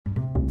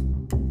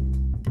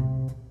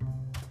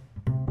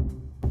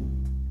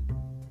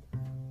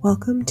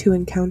Welcome to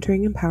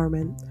Encountering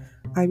Empowerment.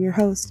 I'm your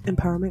host,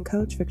 Empowerment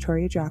Coach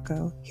Victoria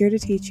Jocko, here to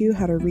teach you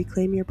how to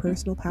reclaim your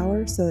personal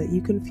power so that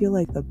you can feel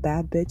like the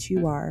bad bitch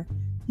you are,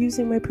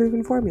 using my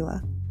proven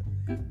formula.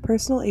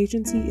 Personal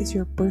agency is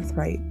your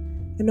birthright,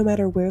 and no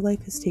matter where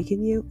life has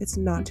taken you, it's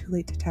not too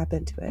late to tap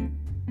into it.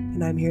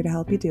 And I'm here to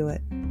help you do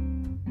it.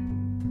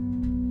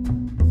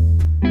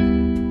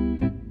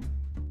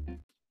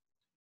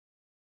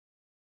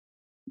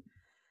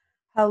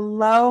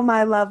 Hello,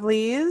 my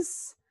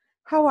lovelies.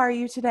 How are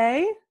you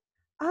today?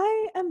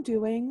 I am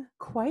doing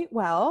quite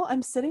well.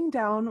 I'm sitting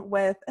down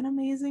with an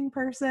amazing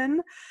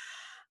person.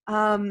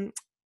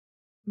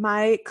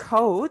 My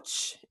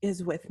coach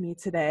is with me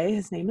today.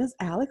 His name is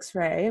Alex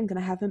Ray. I'm going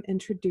to have him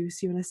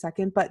introduce you in a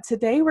second. But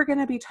today we're going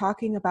to be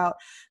talking about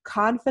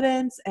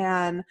confidence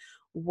and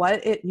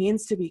what it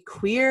means to be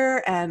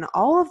queer and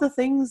all of the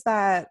things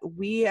that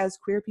we as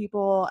queer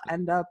people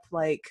end up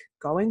like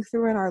going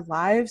through in our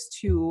lives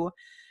to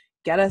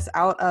get us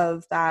out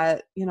of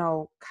that,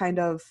 kind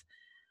of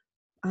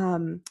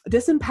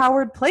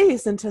disempowered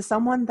place into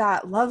someone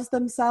that loves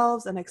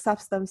themselves and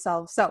accepts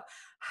themselves. So,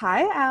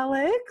 hi,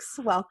 Alex.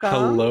 Welcome.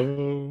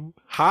 Hello.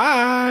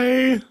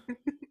 Hi.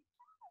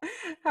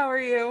 How are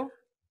you?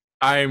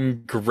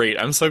 I'm great.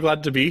 I'm so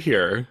glad to be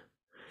here.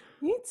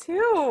 Me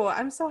too.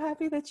 I'm so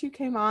happy that you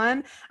came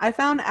on. I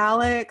found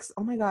Alex,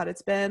 oh my God,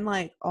 it's been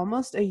like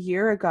almost a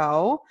year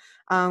ago,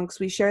 because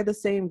we shared the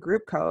same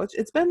group coach.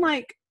 It's been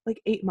like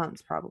 8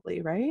 months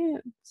probably, right?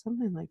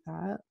 Something like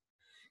that.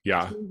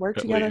 Yeah, We worked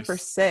at together for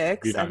least.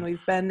 6 and Yeah.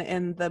 we've been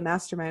in the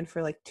mastermind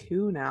for like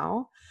 2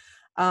 now.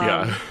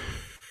 Yeah. Um,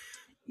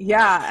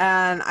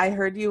 yeah, and I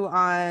heard you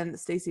on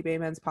Stacey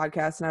Bayman's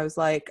podcast and I was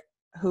like,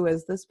 who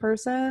is this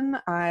person?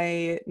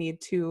 I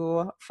need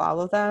to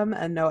follow them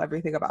and know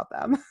everything about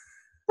them.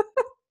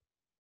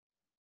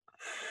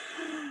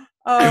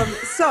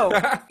 So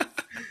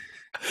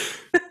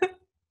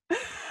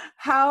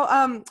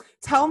how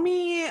tell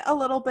me a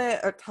little bit,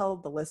 or tell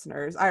the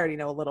listeners, I already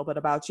know a little bit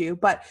about you,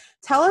 but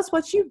tell us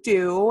what you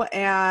do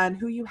and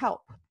who you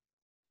help.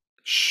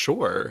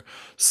 Sure.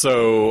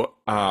 So,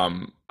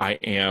 I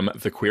am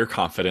the queer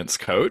confidence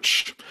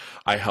coach.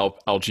 I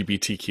help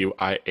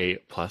LGBTQIA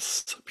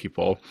plus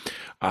people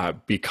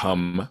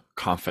become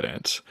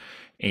confident.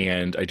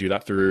 And I do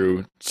that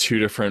through two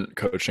different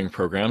coaching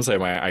programs. I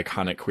have my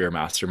Iconic Queer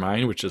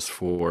Mastermind, which is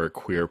for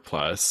queer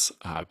plus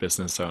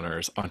business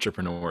owners,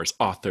 entrepreneurs,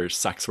 authors,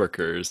 sex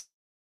workers.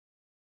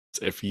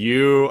 If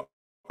you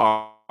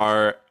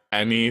are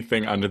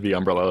anything under the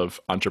umbrella of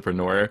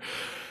entrepreneur,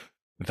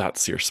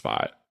 that's your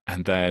spot.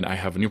 And then I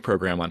have a new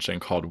program launching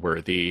called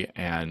Worthy,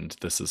 and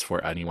this is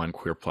for anyone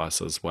queer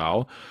plus as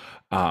well,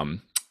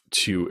 um,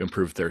 to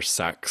improve their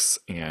sex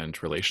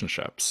and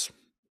relationships.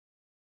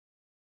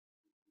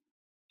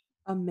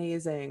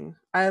 Amazing.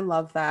 I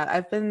love that.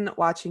 I've been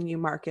watching you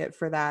market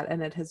for that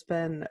and it has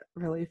been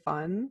really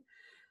fun.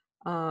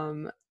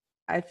 Um,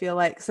 I feel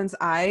like since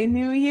I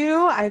knew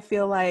you, I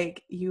feel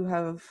like you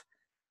have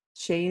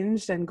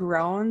changed and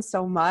grown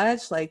so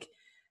much. Like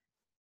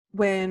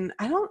when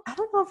I don't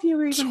know if you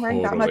were even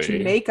wearing that much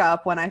Totally.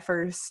 makeup when I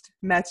first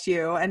met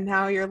you, and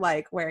now you're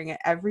like wearing it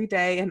every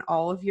day in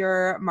all of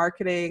your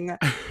marketing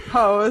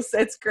posts.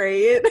 It's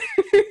great.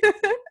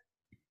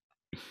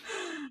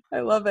 I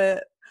love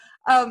it.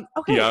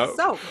 Okay, Yeah.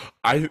 so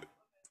I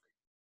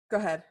go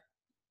ahead.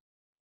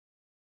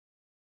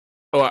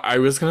 oh, I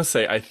was gonna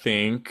say I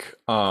think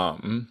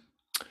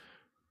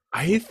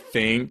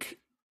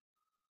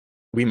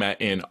we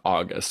met in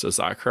August, is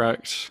that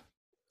correct?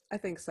 I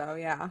think so,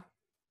 yeah.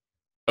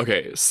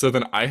 Okay, so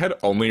then I had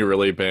only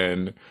really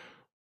been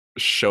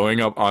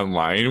showing up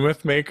online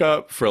with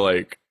makeup for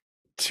like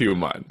 2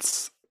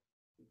 months,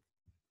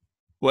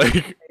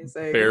 like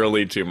Amazing.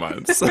 barely 2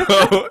 months.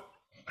 So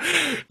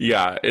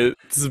yeah,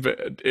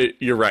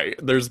 you're right.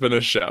 There's been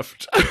a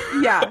shift.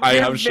 Yeah, I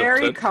you're have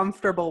very shifted.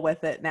 comfortable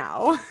with it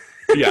now.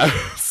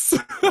 Yes,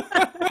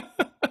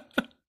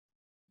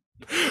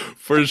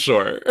 for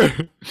sure.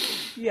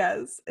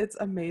 Yes, it's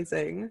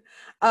amazing.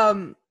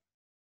 Um,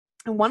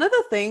 and one of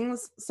the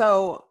things,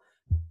 so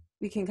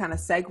we can kind of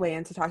segue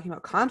into talking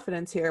about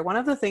confidence here. One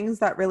of the things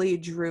that really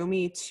drew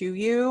me to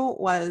you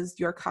was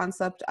your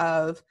concept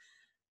of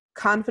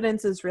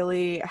confidence is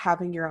really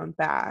having your own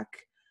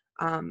back.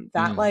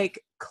 That Mm. like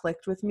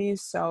clicked with me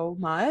so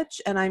much,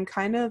 and I'm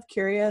kind of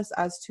curious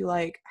as to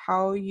like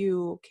how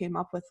you came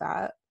up with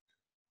that.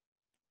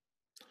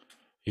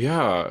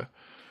 Yeah.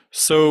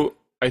 So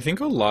I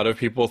think a lot of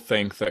people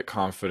think that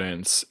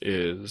confidence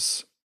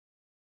is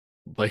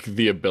like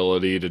the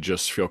ability to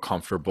just feel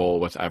comfortable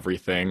with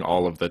everything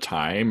all of the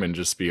time and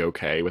just be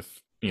okay with,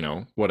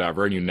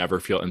 whatever, and you never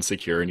feel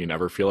insecure and you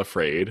never feel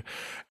afraid.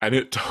 And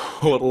it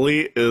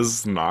totally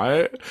is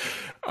not.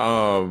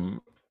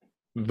 Um,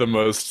 the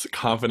most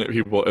confident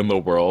people in the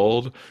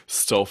world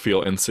still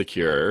feel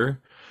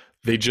insecure.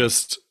 They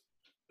just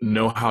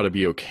know how to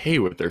be okay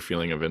with their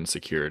feeling of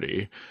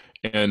insecurity.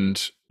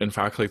 And in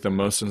fact, like the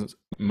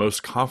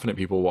most confident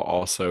people will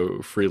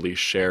also freely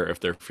share if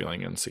they're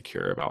feeling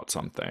insecure about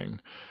something.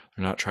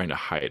 They're not trying to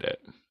hide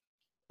it.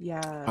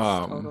 Yes,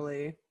 Um,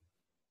 totally.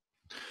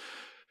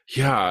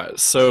 yeah,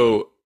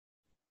 so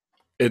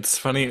it's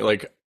funny,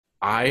 like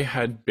I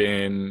had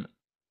been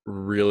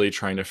really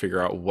trying to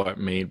figure out what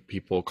made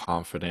people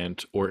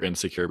confident or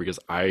insecure because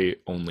I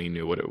only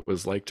knew what it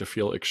was like to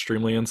feel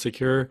extremely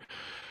insecure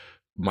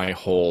my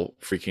whole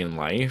freaking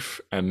life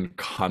and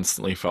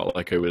constantly felt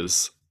like I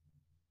was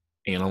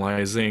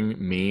analyzing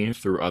me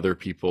through other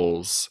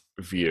people's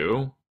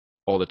view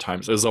all the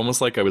time. So it was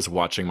almost like I was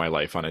watching my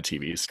life on a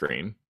TV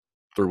screen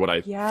through what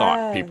I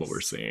thought people were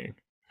Yes. seeing.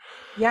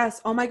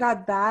 Yes. Oh my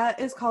God. That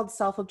is called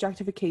self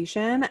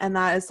objectification. And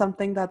that is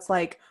something that's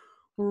like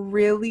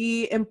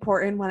really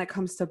important when it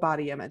comes to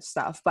body image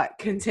stuff. But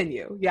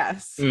continue.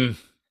 Yes. Mm.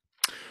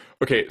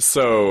 Okay,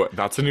 so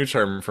that's a new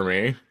term for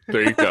me.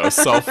 There you go.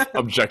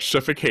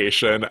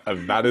 Self-objectification.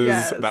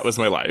 That was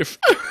my Yes. life.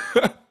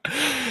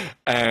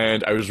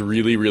 And I was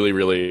really, really,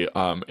 really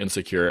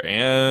insecure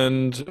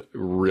and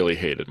really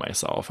hated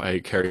myself. I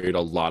carried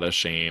a lot of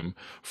shame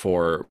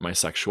for my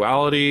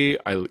sexuality.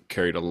 I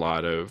carried a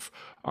lot of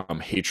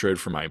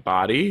hatred for my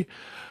body.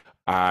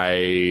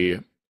 I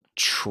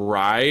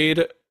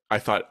tried I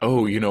thought,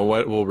 oh, you know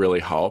what will really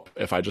help?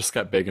 If I just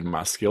get big and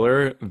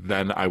muscular,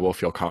 then I will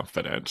feel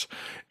confident.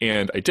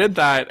 And I did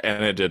that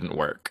and it didn't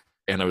work.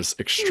 And I was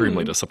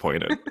extremely Hmm.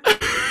 disappointed.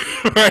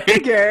 Right?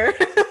 Figure.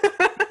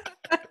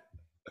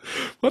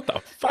 What the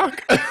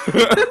fuck?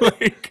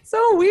 Like,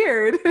 So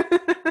weird.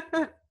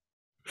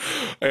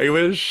 I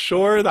was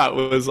sure that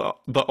was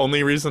the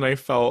only reason I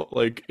felt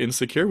like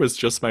insecure was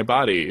just my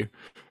body.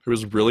 I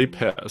was really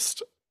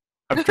pissed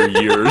after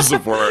years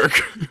of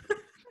work.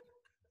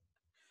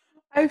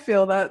 I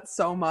feel that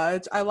so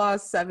much. I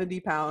lost 70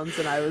 pounds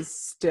and I was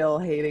still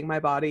hating my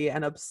body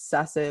and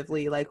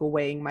obsessively like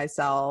weighing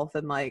myself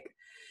and like,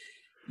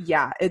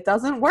 yeah, it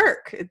doesn't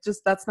work. It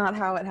just, that's not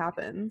how it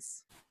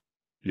happens.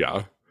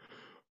 Yeah.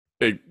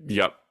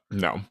 Yep.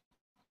 No.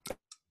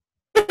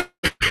 Yeah.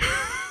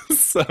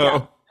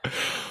 So,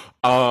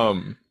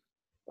 um,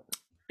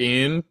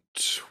 in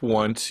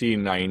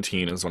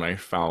 2019 is when I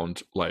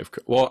found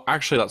well,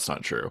 actually that's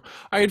not true.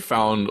 I had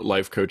found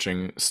life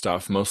coaching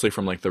stuff mostly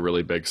from like the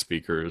really big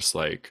speakers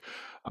like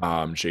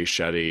Jay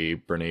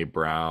Shetty, Brene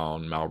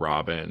Brown, Mel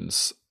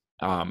Robbins.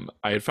 I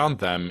had found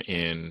them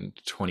in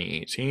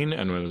 2018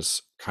 and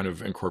was kind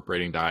of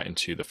incorporating that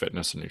into the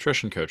fitness and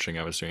nutrition coaching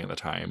I was doing at the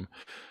time,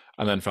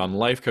 and then found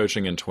life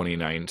coaching in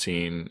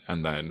 2019,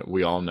 and then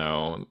we all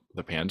know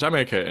the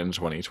pandemic hit in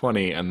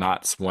 2020, and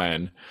that's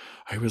when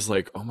I was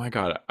like, oh my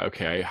god,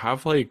 okay, I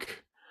have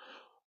like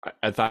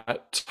at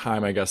that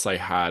time I guess I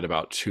had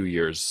about 2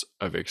 years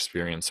of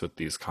experience with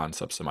these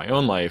concepts in my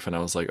own life, and I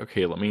was like,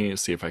 okay, let me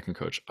see if I can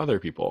coach other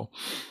people.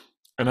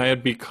 And I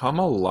had become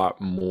a lot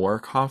more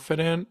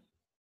confident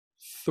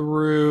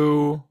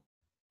through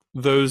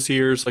those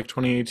years, like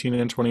 2018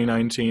 and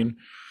 2019.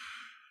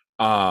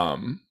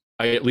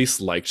 I at least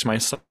liked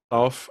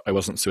myself. I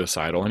wasn't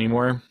suicidal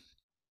anymore.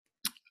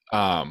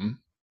 Um,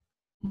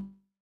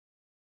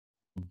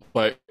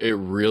 but it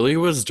really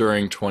was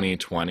during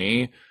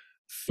 2020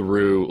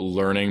 through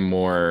learning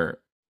more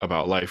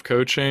about life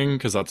coaching,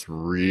 because that's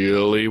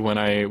really when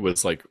I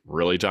was like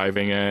really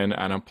diving in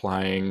and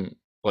applying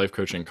life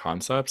coaching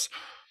concepts.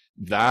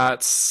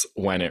 That's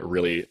when it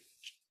really,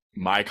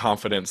 my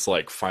confidence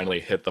like finally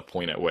hit the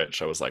point at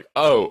which I was like,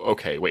 oh,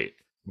 okay, wait,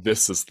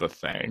 this is the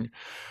thing.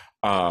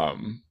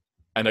 Um,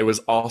 and I was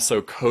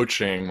also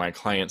coaching my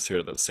clients here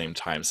at the same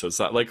time. So it's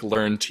that like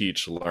learn,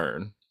 teach,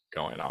 learn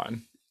going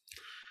on.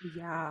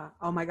 Yeah.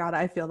 Oh my God.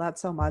 I feel that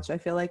so much. I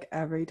feel like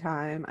every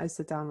time I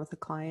sit down with a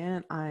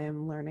client,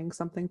 I'm learning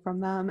something from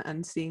them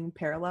and seeing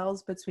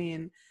parallels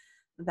between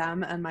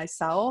them and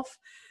myself.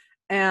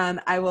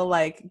 And I will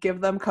like give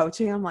them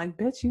coaching. I'm like,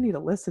 bitch, you need to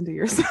listen to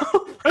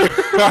yourself.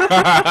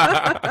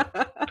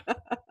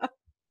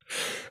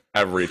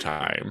 Every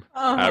time,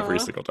 every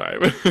Uh-huh. single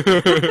time.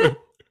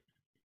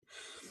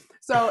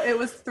 So it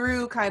was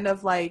through kind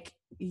of like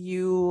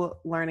you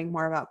learning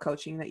more about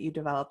coaching that you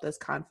developed this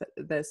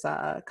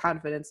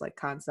confidence like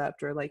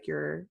concept or like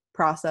your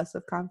process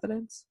of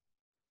confidence.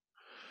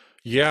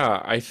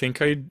 Yeah, I think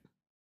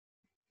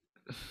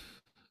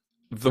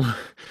the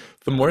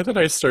the more that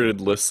I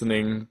started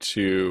listening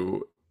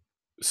to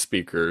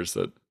speakers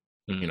that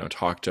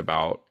talked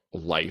about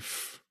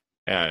life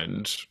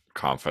and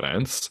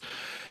confidence,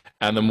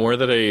 and the more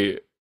that I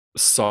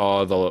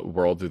saw the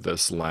world through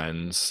this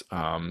lens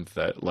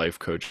that life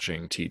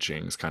coaching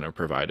teachings kind of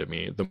provided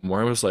me, the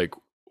more I was like,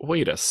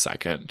 wait a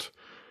second.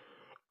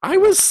 I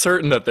was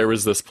certain that there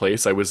was this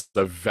place I was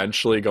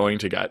eventually going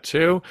to get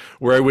to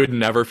where I would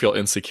never feel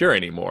insecure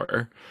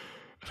anymore.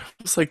 I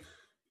was like,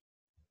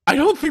 I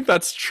don't think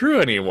that's true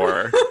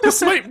anymore.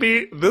 This might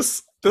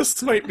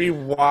be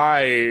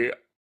why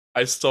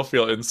I still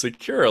feel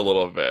insecure a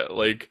little bit.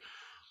 Like,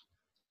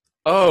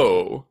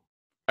 oh,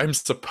 I'm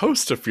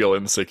supposed to feel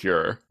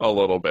insecure a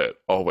little bit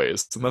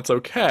always, and that's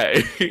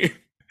okay.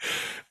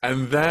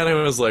 And then I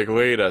was like,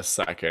 wait a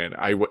second.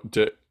 I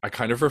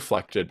kind of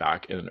reflected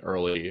back in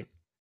early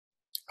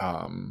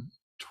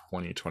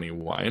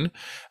 2021,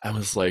 and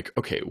was like,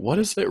 okay, what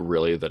is it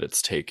really that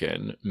it's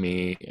taken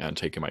me and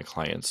taken my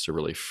clients to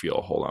really feel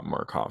a whole lot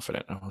more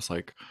confident? And I was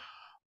like,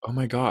 oh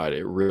my God,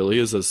 it really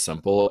is as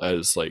simple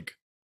as like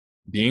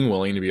being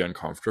willing to be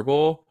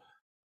uncomfortable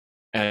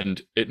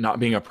and it not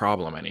being a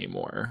problem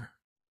anymore.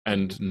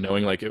 And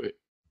knowing like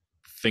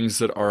things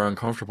that are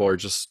uncomfortable are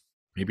just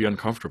maybe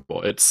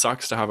uncomfortable. It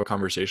sucks to have a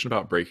conversation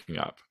about breaking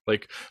up.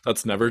 Like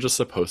that's never just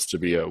supposed to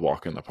be a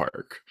walk in the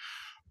park.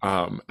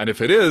 And if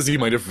it is, you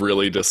might have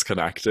really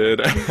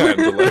disconnected and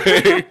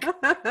like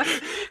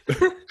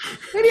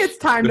maybe it's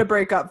time to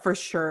break up for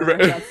sure,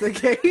 right, if that's the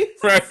case.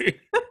 Right.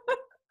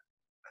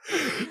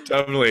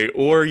 Definitely.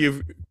 Or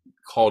you've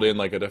called in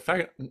like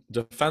a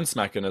defense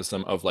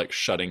mechanism of like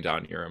shutting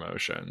down your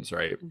emotions,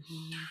 right?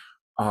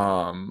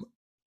 And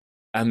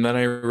then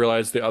I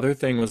realized the other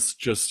thing was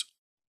just,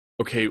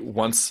 okay,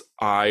 once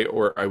I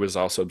was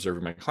also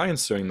observing my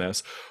clients doing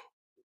this,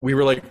 we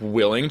were like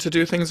willing to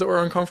do things that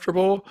were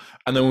uncomfortable,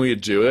 and then we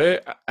would do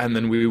it, and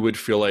then we would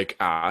feel like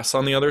ass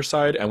on the other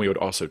side, and we would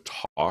also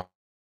talk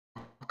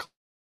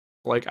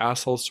like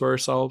assholes to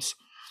ourselves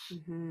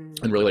and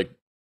really like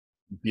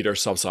beat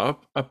ourselves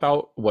up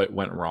about what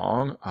went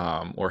wrong,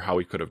 or how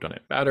we could have done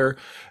it better.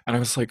 And I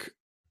was like,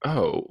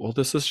 oh, well,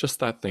 this is just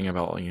that thing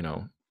about, you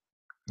know,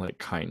 like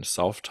kind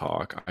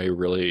self-talk. I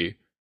really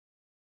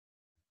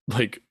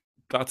like,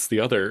 that's the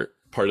other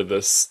part of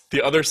this,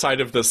 the other side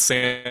of the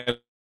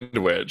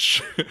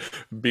sandwich.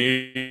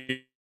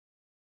 Being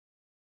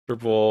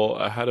comfortable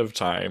ahead of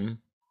time,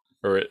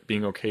 or it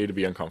being okay to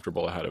be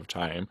uncomfortable ahead of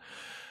time,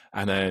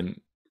 and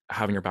then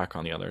having your back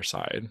on the other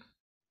side.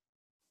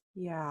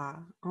 Yeah.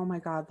 Oh my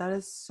God. That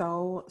is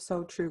so,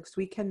 so true. Because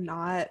we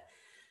cannot,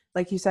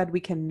 like you said, we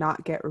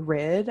cannot get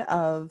rid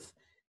of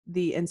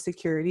the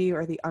insecurity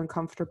or the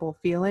uncomfortable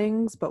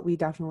feelings, but we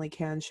definitely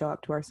can show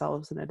up to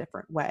ourselves in a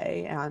different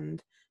way.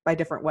 And by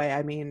different way,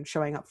 I mean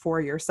showing up for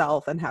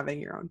yourself and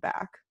having your own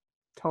back.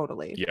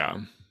 Totally. Yeah.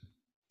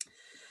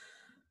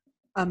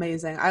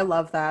 Amazing. I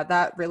love that.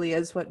 That really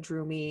is what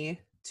drew me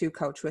to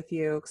coach with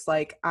you. Cause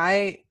like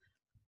I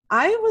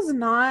was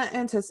not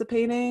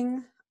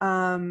anticipating,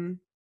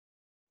 wait.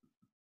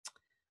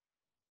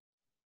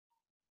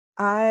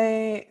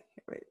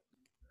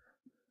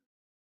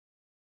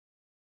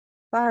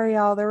 Sorry,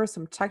 y'all. There were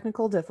some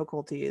technical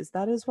difficulties.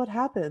 That is what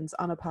happens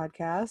on a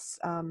podcast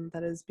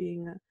that is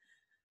being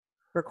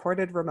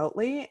recorded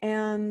remotely.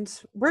 And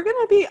we're going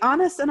to be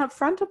honest and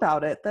upfront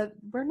about it, that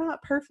we're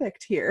not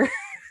perfect here.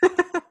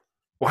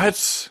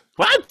 What?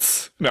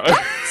 No.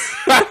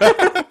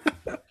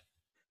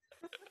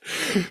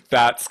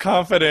 That's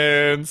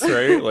confidence,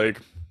 right? Like,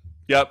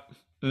 yep.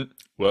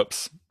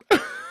 Whoops.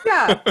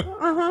 Yeah.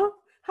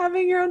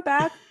 Having your own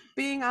back,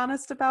 being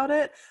honest about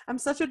it. I'm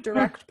such a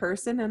direct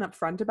person and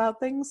upfront about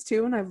things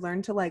too, and I've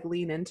learned to like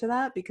lean into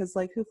that because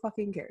like who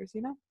fucking cares,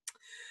 you know?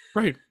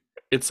 Right.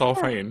 It's all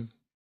Yeah. fine.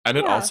 And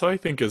it also, I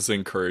think, is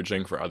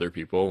encouraging for other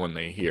people when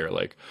they hear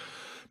like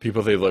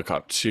people they look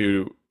up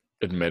to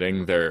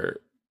admitting their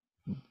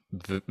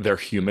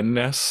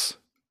humanness.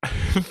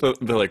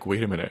 They're like,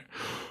 wait a minute.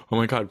 Oh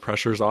my God,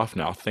 pressure's off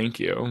now. Thank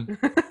you.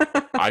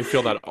 I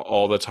feel that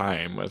all the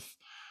time with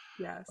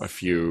a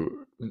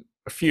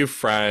few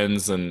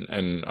friends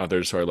and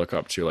others who I look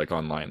up to like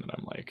online, that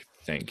I'm like,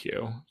 thank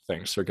you.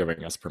 Thanks for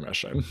giving us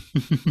permission.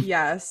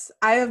 Yes.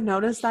 I have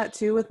noticed that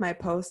too with my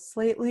posts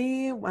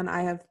lately when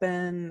I have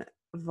been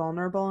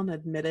vulnerable and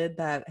admitted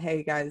that,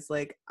 hey guys,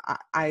 like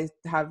I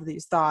have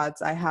these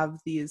thoughts, I have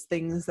these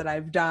things that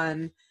I've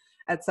done,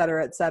 et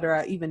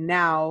cetera, even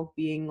now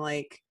being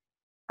like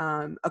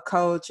a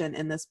coach and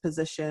in this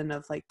position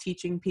of like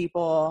teaching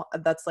people,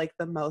 that's like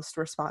the most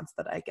response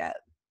that I get,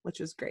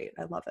 which is great.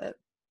 I love it.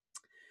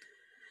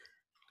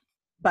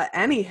 But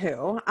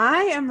anywho,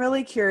 I am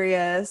really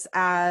curious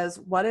as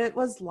what it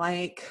was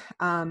like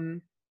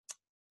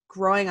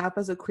growing up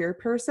as a queer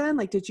person.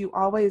 Like, did you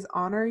always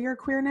honor your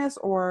queerness,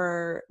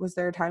 or was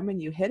there a time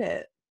when you hid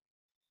it?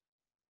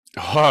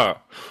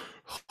 Ha.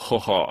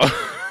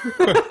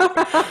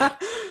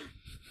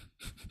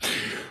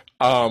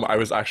 I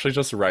was actually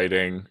just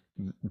writing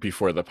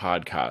before the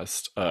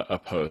podcast a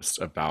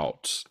post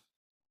about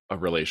a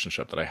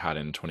relationship that I had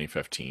in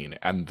 2015,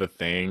 and the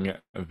thing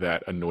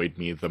that annoyed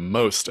me the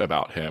most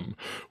about him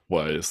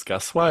was,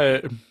 guess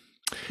what?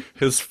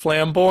 His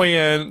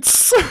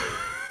flamboyance.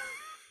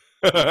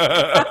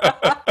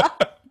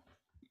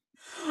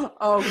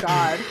 Oh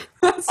God,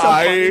 that's so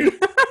funny. Isn't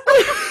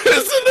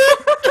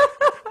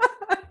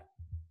it?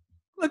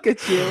 Look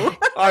at you.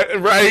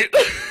 Right.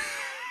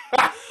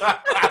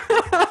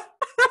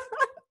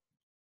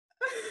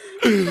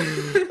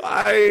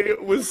 I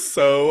was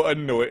so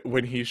annoyed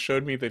when he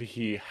showed me that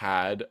he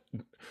had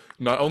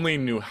not only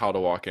knew how to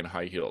walk in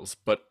high heels,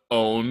 but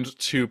owned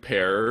two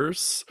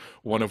pairs,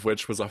 one of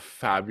which was a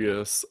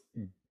fabulous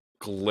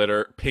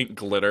pink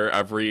glitter.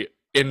 Every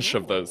inch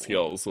of those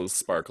heels was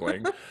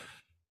sparkling.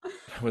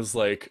 I was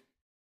like,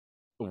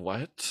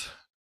 what?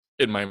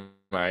 In my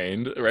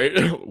mind,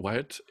 right?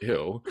 What?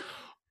 Ew.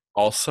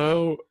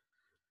 Also,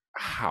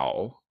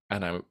 how?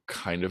 And I'm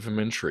kind of am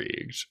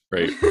intrigued,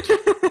 right?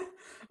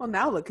 Well,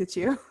 now look at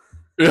you.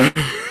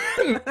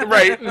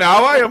 Right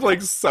now I have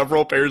like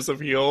several pairs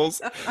of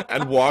heels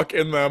and walk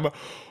in them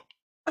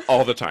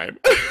all the time.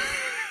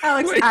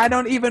 Alex, Like I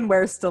don't even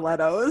wear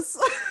stilettos.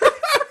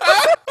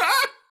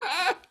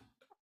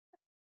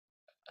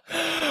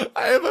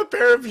 I have a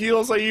pair of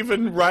heels I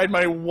even ride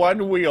my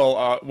one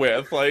wheel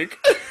with. Like,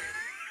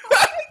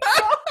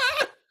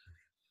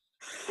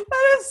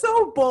 That is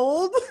so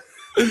bold.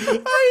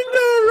 I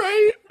know,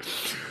 right?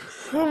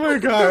 Oh my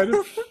God.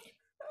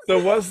 So,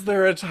 was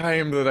there a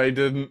time that I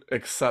didn't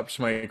accept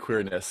my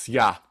queerness?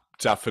 Yeah,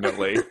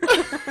 definitely.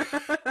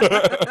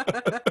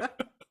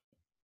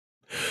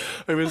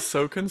 I was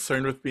so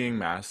concerned with being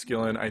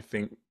masculine. I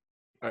think,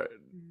 uh,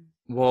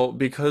 well,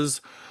 because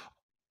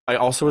I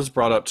also was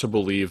brought up to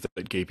believe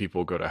that gay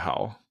people go to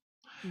hell.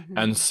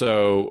 And Mhm.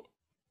 so,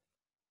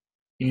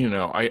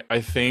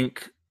 I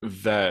think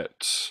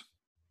that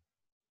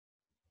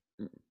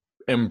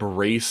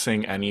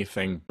embracing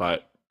anything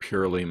but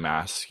purely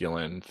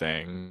masculine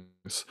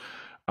things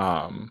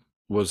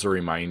was a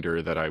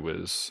reminder that I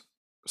was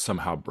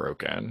somehow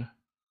broken.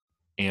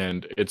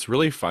 And it's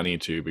really funny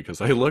too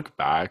because I look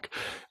back,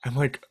 I'm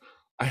like,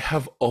 I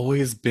have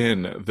always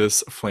been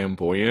this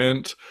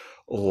flamboyant,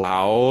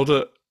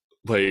 loud,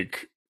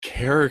 like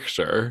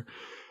character.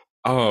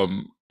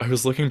 I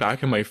was looking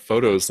back in my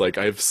photos, like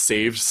I've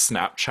saved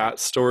Snapchat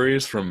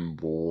stories from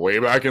way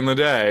back in the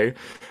day,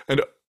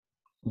 and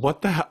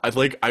what the hell?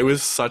 Like, I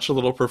was such a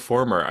little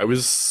performer. I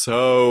was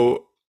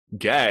so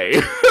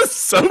gay,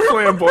 so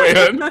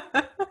flamboyant.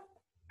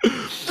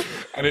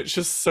 And it's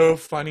just so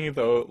funny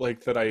though,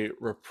 like that I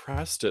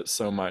repressed it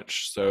so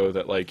much so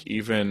that like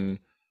even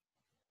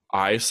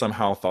I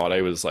somehow thought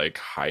I was like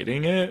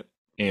hiding it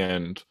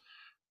and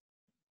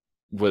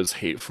was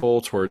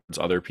hateful towards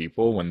other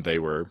people when they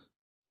were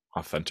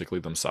authentically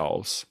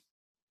themselves.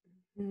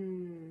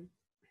 Mm,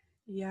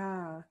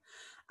 yeah.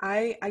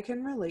 I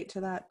can relate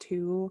to that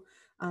too,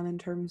 in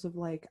terms of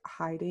like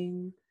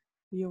hiding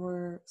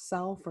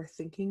yourself or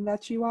thinking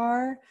that you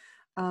are.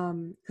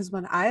 Because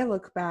when I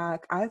look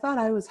back, I thought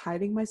I was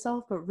hiding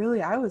myself, but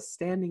really I was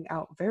standing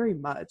out very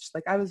much.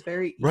 Like I was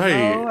very emo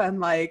Right. and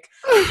like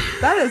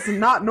that is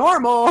not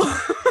normal.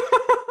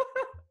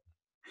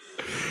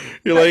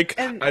 You're But like,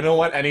 and I don't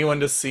want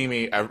anyone to see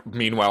me.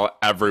 Meanwhile,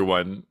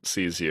 everyone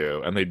sees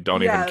you and they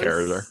don't even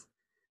care. yes,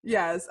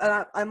 yes,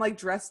 and I'm like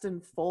dressed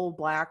in full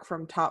black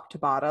from top to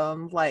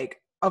bottom.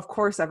 Like, of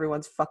course,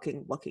 everyone's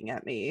fucking looking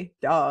at me.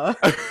 Duh.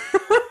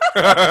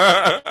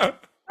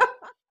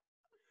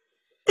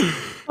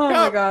 Oh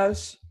my Yep.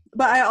 gosh.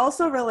 But I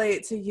also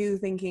relate to you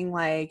thinking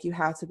like you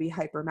have to be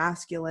hyper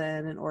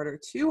masculine in order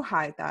to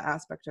hide that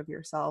aspect of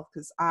yourself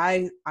because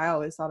I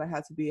always thought I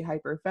had to be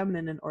hyper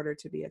feminine in order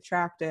to be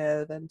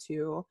attractive and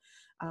to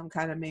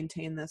kind of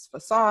maintain this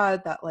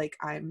facade that like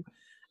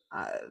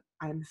uh,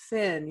 I'm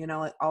thin, you know,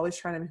 like always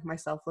trying to make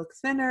myself look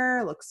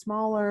thinner, look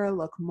smaller,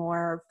 look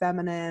more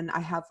feminine. I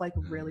have like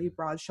really Mhm.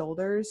 broad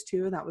shoulders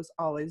too. And that was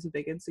always a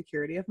big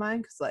insecurity of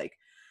mine because like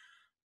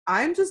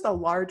I'm just a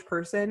large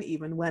person.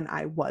 Even when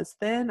I was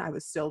thin, I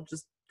was still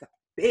just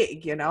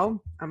big, you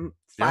know? I'm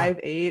Yeah.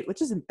 5'8",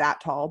 which isn't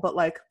that tall, but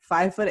like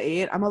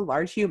 5'8". I'm a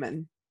large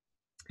human.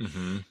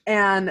 Hmm.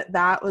 And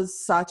that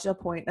was such a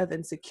point of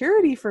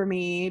insecurity for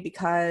me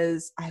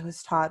because I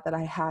was taught that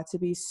I had to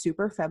be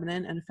super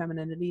feminine, and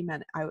femininity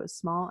meant I was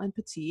small and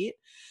petite.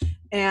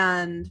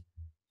 And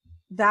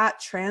that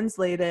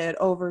translated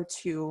over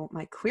to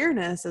my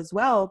queerness as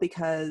well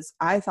because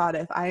I thought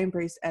if I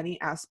embraced any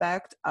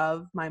aspect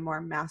of my more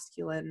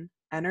masculine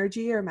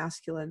energy or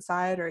masculine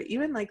side or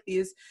even like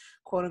these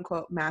quote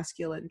unquote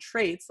masculine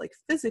traits like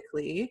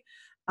physically,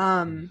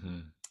 um Hmm.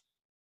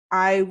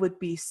 I would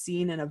be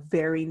seen in a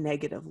very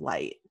negative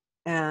light.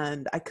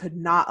 And I could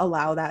not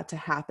allow that to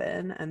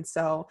happen. And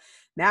so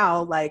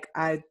now, like,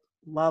 I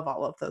love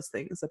all of those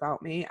things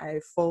about me. I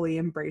fully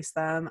embrace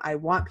them. I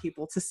want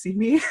people to see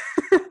me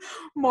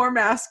more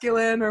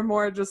masculine or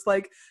more just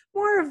like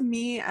more of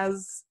me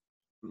as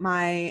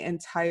my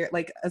entire,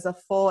 like, as a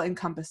full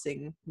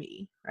encompassing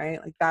me,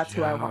 right? Like, that's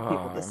who I want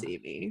people to Yeah. see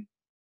me.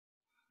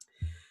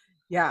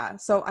 Yeah,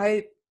 so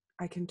I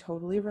can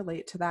totally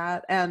relate to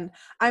that. And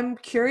I'm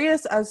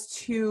curious as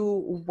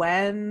to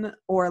when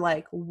or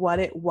like what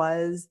it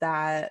was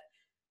that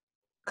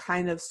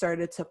kind of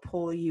started to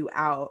pull you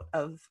out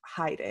of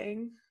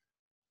hiding.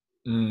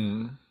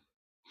 Mm.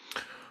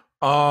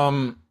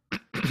 Um,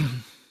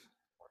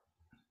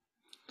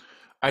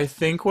 I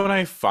think when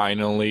I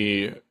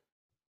finally,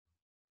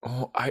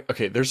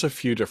 okay, there's a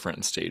few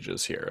different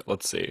stages here.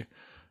 Let's see.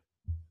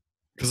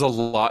 Because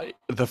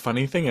the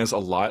funny thing is, a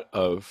lot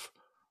of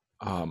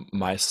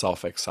my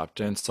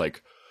self-acceptance,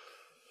 like,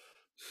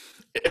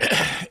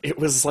 it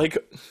was like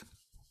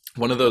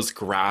one of those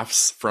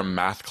graphs from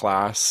math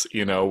class,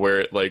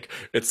 where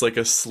it's like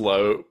a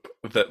slope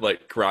that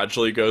like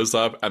gradually goes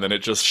up and then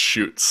it just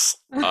shoots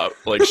up,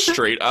 like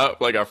straight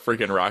up, like a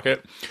freaking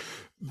rocket.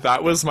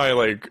 That was my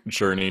like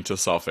journey to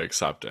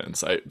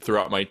self-acceptance. I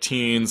throughout my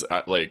teens,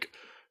 I, like,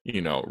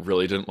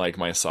 really didn't like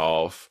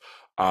myself.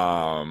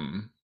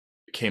 Um,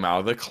 came out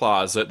of the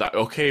closet, that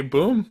okay,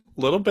 boom,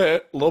 a little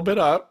bit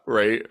up,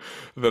 right?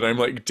 Then I'm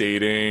like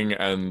dating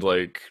and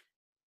like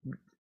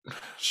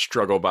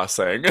struggle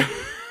busing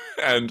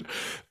and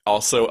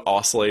also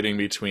oscillating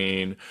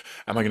between,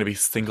 am I going to be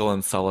single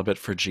and celibate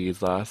for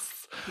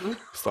Jesus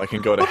so I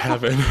can go to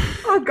heaven?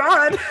 Oh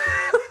God.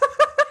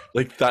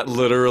 Like that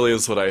literally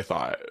is what I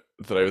thought,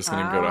 that I was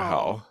going to go to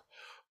Wow.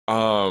 hell.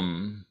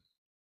 Um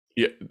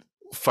yeah,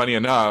 funny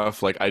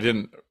enough, like I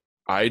didn't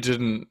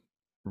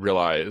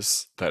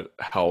realize that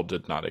hell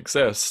did not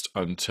exist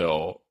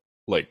until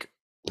like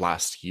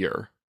last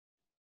year.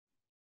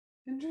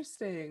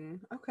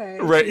 Interesting. Okay.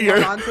 So Right you held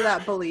here. on to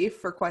that belief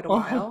for quite a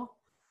Uh-huh. while.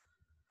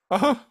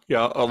 Uh-huh.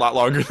 Yeah, a lot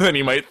longer than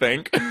you might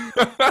think.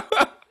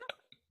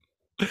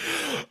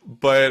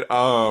 But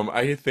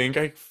I think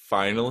I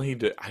finally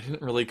did. I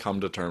didn't really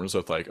come to terms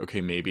with like, okay,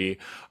 maybe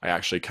I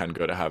actually can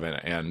go to heaven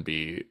and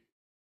be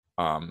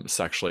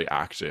sexually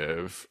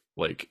active,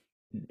 like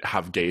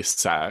have gay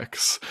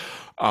sex.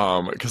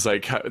 Because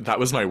that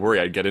was my worry.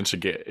 I'd get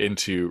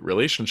into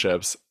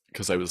relationships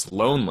because I was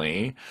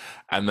lonely,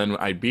 and then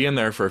I'd be in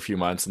there for a few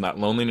months, and that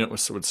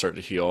loneliness would start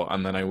to heal,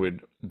 and then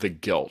the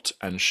guilt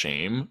and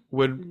shame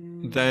would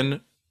Mm.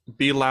 then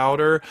be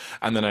louder,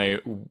 and then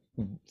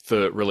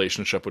the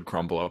relationship would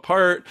crumble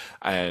apart,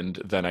 and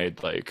then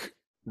I'd like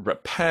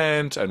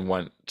repent and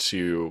want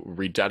to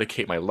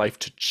rededicate my life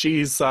to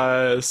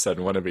Jesus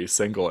and want to be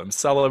single and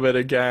celibate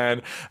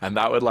again, and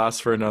that would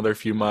last for another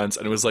few months,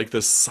 and it was like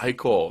this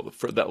cycle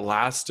that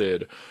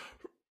lasted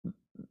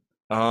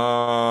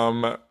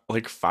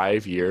like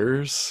 5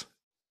 years.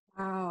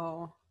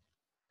 Wow.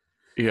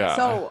 Yeah.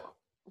 So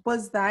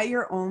was that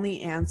your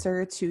only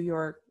answer to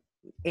your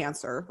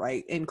answer,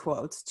 right, in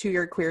quotes, to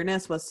your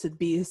queerness, was to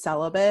be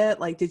celibate?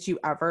 Like, did you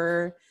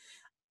ever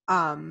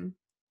um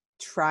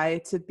try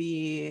to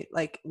be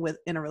like with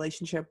in a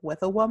relationship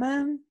with a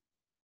woman?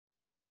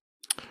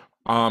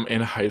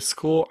 In high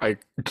school, I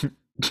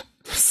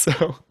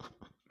so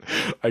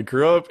I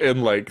grew up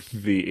in like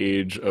the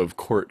age of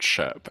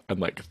courtship, and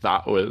like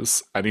that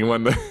was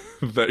anyone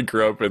that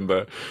grew up in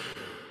the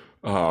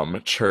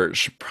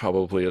church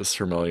probably is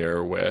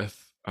familiar with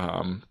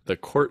the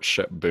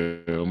courtship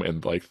boom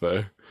in like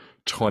the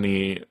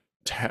 20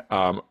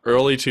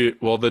 early to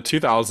well the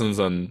 2000s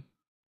and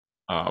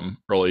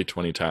early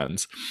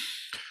 2010s.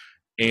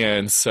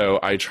 And so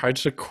I tried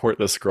to court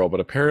this girl, but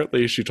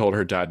apparently she told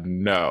her dad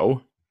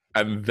no.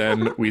 And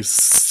then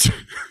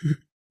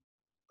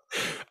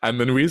and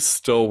then we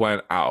still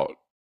went out.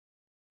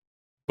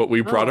 But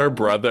we brought our Oh.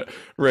 brother,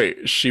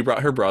 right? She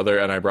brought her brother,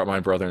 and I brought my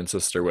brother and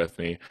sister with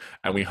me,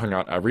 and we hung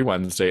out every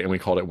Wednesday, and we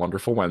called it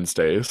Wonderful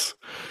Wednesdays.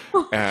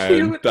 Oh,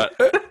 And cute. that,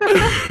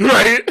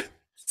 right?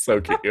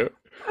 So cute.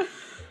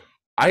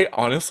 I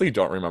honestly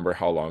don't remember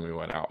how long we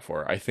went out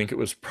for. I think it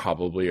was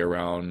probably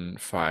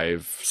around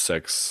 5,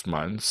 6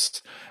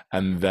 months.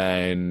 And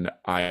then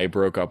I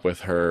broke up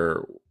with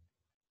her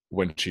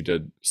when she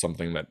did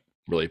something that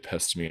really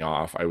pissed me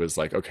off. I was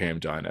like, okay, I'm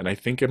done. And I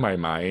think in my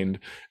mind,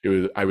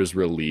 I was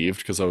relieved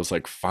because I was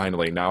like,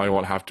 finally, now I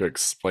won't have to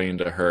explain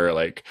to her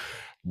like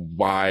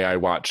why I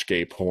watch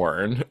gay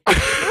porn.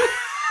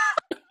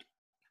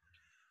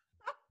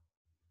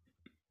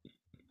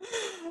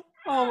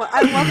 Oh my,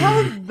 I love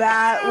how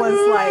that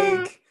was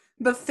like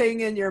the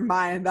thing in your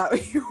mind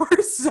that you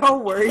were so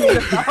worried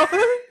about.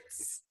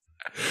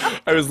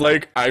 I was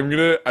like, I'm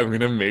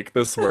gonna make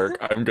this work.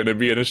 I'm gonna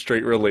be in a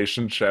straight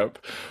relationship.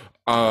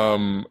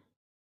 Um,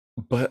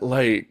 but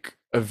like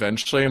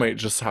eventually I might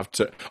just have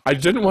to, I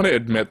didn't want to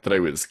admit that I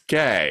was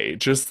gay,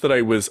 just that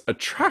I was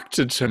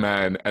attracted to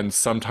men and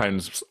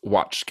sometimes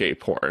watched gay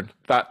porn.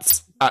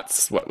 That's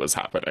what was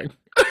happening.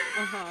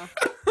 Uh-huh.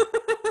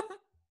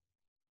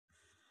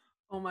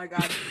 Oh my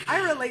God.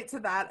 I relate to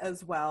that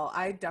as well.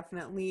 I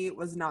definitely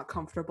was not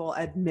comfortable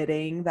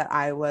admitting that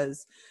I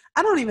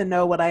don't even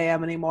know what I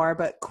am anymore,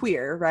 but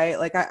queer, right?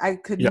 Like I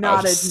could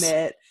not Yes.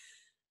 admit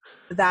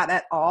that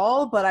at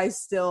all, but I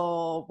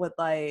still would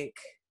like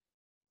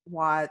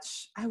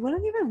I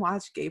wouldn't even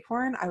watch gay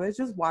porn. I would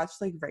just watch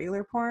like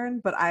regular porn.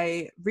 But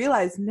I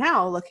realize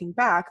now, looking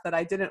back, that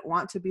I didn't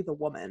want to be the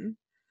woman.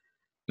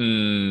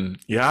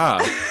 Yeah,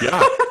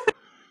 yeah.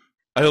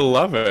 I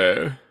love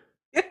it.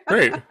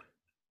 Right.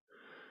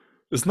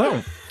 Isn't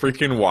that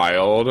freaking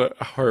wild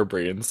how our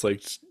brains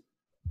like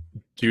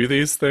do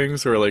these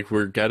things where like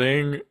we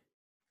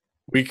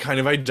kind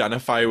of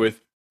identify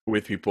with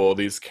people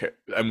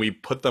and we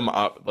put them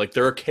up like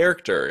they're a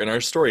character in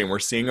our story and we're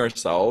seeing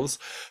ourselves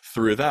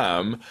through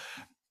them,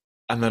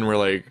 and then we're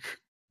like,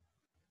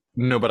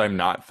 no, but I'm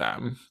not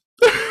them.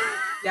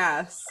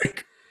 Yes.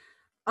 Like,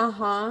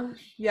 Uh-huh.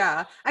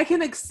 Yeah. I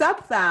can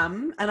accept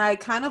them and I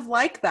kind of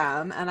like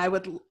them and I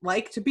would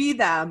like to be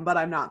them, but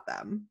I'm not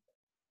them.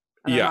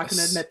 And I'm not going to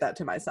yes, admit that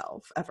to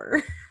myself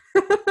ever.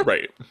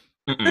 right.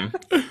 Mm-mm.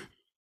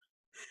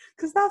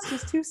 Because that's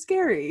just too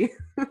scary.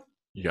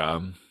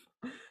 Yeah,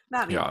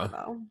 Not anymore, yeah.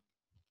 though.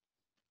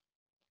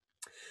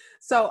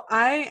 So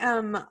I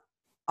am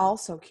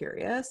also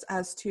curious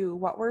as to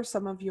what were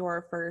some of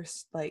your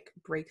first like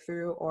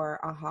breakthrough or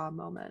aha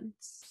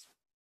moments?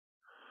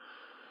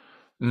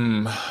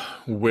 Mm,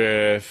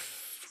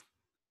 with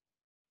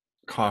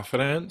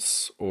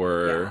confidence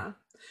or Yeah.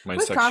 my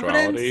With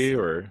confidence, sexuality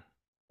or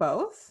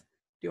both.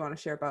 Do you want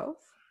to share both?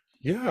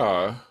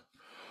 yeah.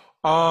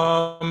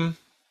 Um,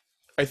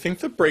 I think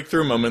the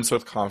breakthrough moments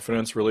with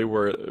confidence really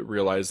were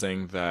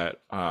realizing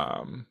that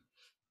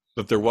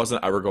there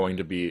wasn't ever going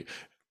to be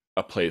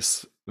a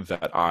place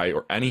that I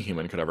or any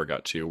human could ever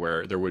get to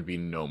where there would be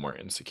no more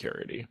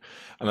insecurity,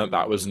 and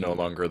that was no Mm,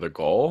 longer the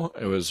goal.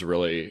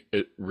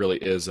 It really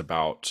is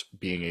about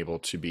being able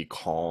to be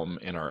calm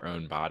in our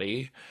own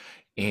body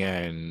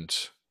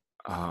and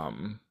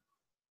um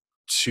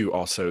to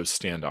also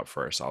stand up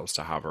for ourselves,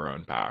 to have our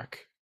own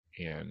back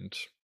and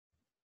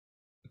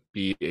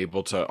be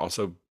able to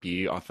also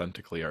be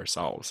authentically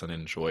ourselves and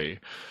enjoy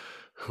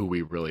who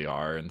we really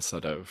are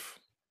instead of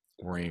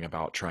worrying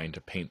about trying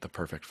to paint the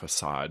perfect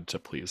facade to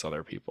please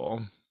other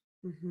people.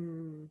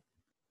 mm-hmm.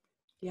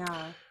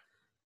 Yeah.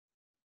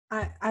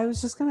 I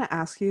was just gonna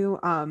ask you,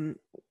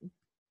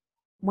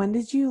 when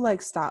did you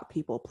like stop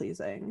people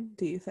pleasing,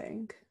 do you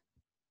think?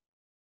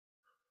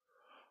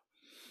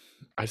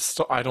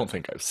 I don't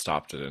think I've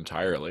stopped it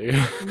entirely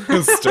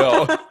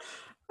still.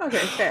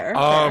 Okay,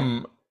 fair, fair.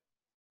 Um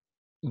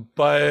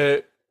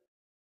but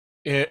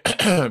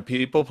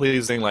people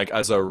pleasing like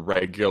as a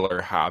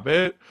regular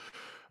habit,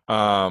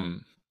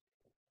 um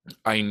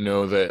I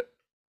know that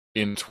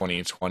in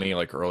 2020,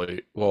 like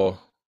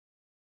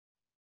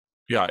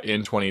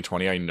in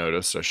 2020, I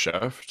noticed a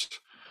shift.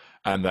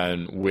 And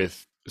then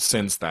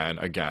since then,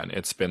 again,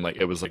 it's been like,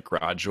 it was like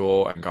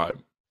gradual and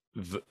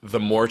the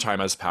more time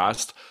has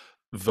passed,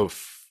 the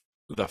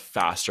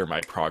faster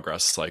my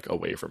progress, like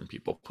away from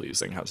people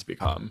pleasing has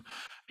become.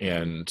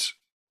 And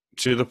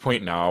to the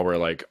point now where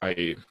like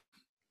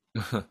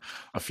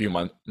a few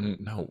months,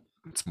 no,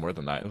 it's more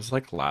than that. It was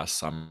like last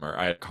summer.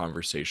 I had a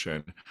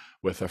conversation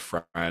with a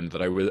friend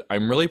that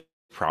I'm really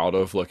proud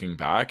of looking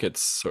back.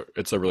 It's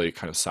a really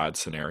kind of sad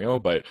scenario,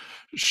 but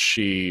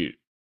she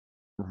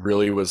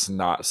really was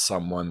not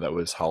someone that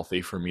was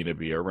healthy for me to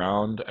be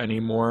around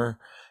anymore.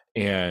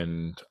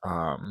 And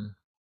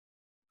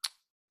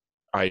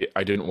I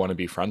didn't want to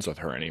be friends with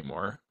her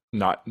anymore.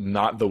 Not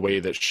the way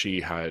that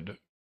she had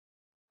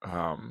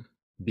um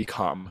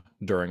become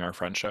during our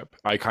friendship.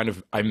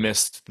 I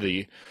missed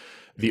the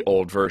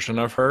old version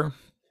of her.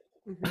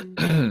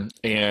 Mm-hmm.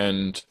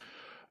 And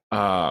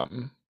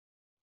um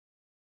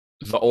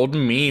the old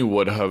me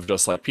would have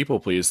just like people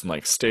pleased and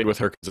like stayed with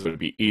her because it would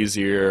be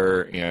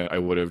easier, and I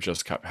would have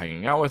just kept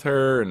hanging out with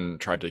her and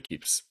tried to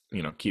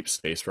keep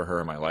space for her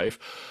in my life.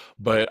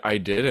 But I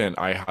didn't.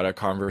 I had a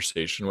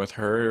conversation with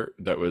her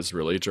that was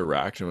really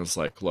direct and was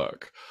like,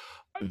 look,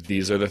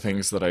 these are the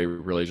things that I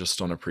really just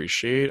don't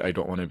appreciate. I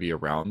don't want to be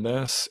around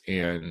this,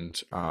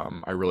 and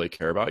I really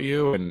care about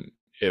you. And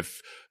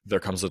if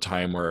there comes a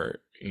time where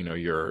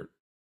you're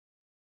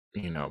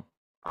you know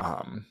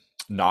um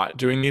not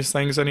doing these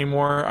things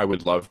anymore, I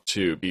would love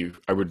to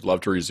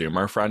resume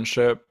our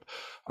friendship.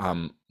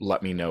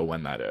 Let me know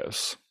when that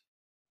is.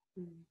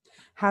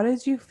 How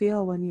did you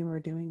feel when you were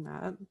doing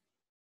that?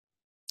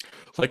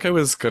 Like I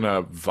was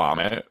gonna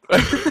vomit.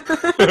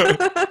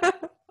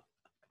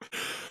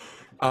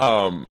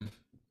 um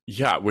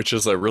yeah, which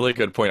is a really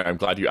good point. I'm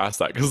glad you asked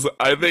that because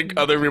I think Mhm.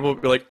 other people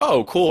would be like,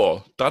 oh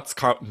cool,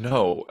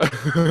 no.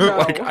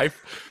 Like No.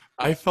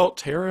 I felt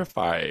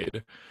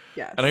terrified.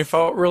 And I Yes.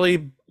 felt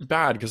really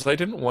bad because I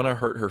didn't want to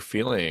hurt her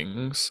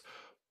feelings,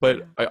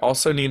 but Yeah. I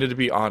also needed to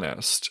be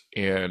honest.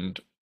 And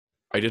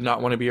I did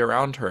not want to be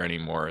around her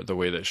anymore the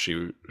way that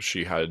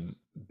she had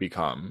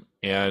become.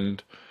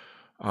 And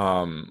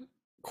um,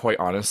 quite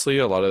honestly,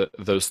 a lot of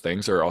those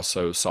things are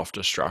also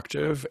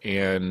self-destructive.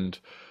 And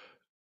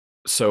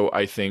so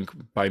I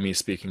think by me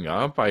speaking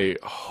up, I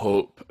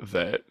hope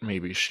that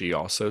maybe she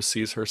also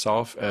sees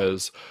herself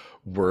as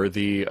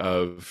worthy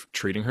of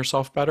treating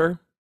herself better.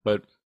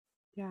 But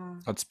Yeah.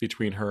 that's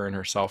between her and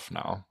herself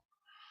now.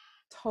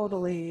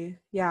 Totally.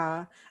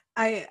 Yeah.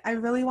 I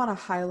really want to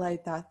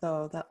highlight that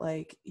though, that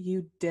like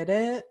you did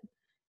it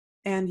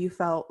and you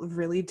felt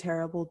really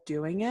terrible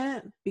doing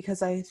it,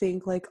 because I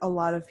think like a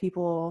lot of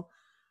people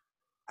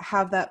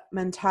have that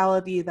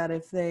mentality that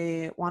if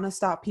they want to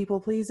stop people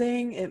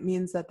pleasing, it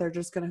means that they're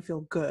just going to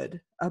feel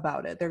good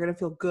about it. They're going to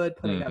feel good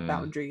putting up Mm,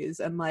 boundaries,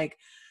 and like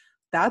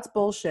that's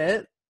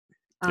bullshit.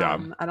 yeah.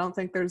 I don't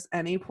think there's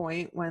any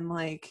point when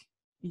like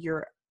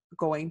you're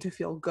going to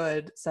feel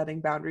good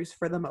setting boundaries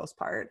for the most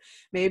part.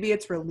 Maybe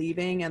it's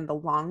relieving in the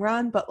long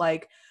run, but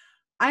like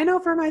I know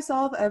for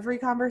myself, every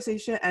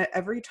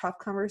tough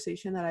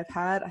conversation that I've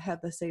had, I had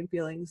the same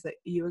feelings that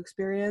you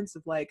experience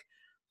of like,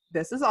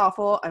 this is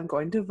awful. I'm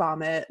going to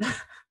vomit.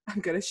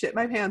 I'm going to shit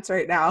my pants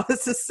right now.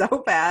 This is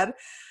so bad.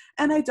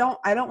 And I don't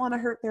want to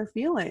hurt their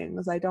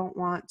feelings. I don't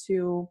want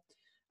to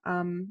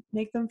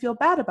make them feel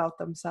bad about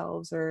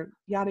themselves or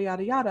yada,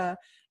 yada, yada.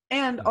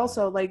 And Mhm.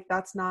 also like,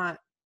 that's not,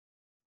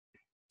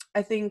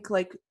 I think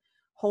like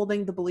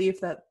holding the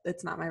belief that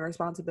it's not my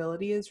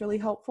responsibility is really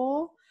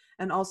helpful.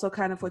 And also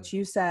kind of what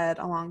you said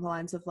along the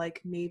lines of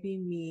like, maybe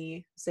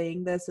me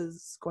saying this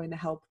is going to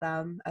help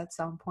them at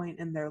some point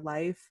in their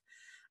life.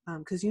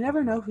 because you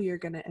never know who you're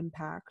going to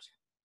impact.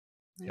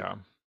 Right? Yeah.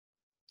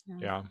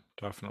 Yeah,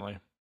 definitely.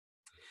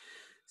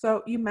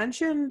 So you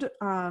mentioned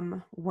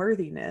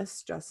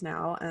worthiness just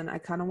now, and I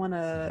kind of want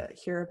to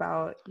hear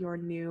about your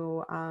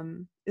new,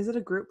 is it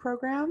a group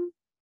program?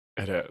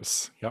 It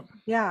is. Yep.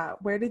 Yeah.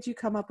 Where did you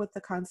come up with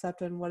the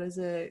concept, and what is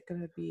it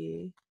going to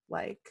be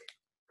like?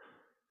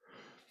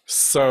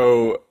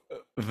 So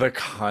the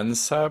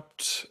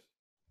concept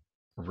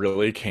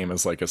really came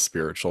as like a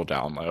spiritual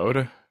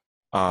download.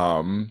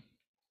 Um,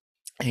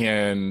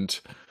 and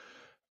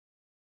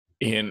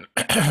in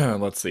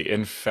let's see,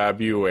 in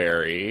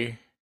February,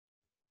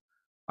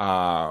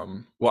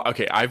 well,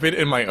 okay, I've been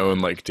in my own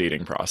like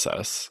dating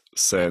process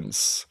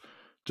since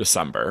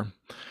December.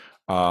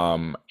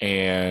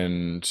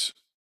 And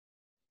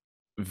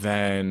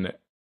then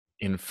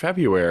in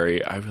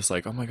February, I was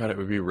like, oh my God, it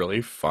would be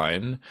really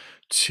fun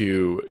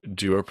to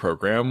do a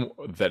program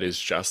that is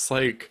just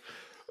like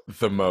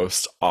the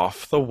most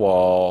off the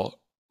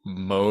wall,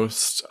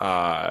 most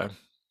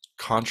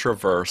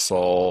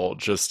controversial,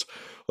 just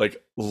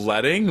like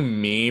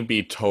letting me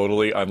be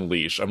totally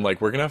unleashed. I'm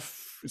like, we're gonna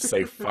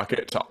say fuck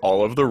it to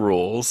all of the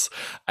rules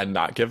and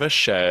not give a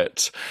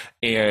shit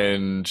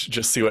and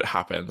just see what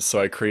happens.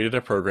 So I created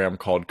a program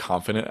called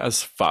Confident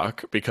as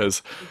Fuck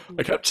because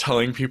I kept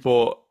telling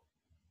people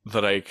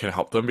that I can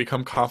help them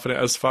become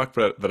confident as fuck,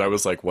 but that I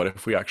was like, what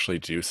if we actually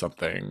do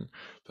something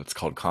that's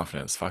called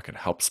Confident as Fuck and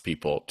helps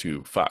people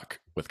to fuck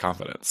with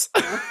confidence?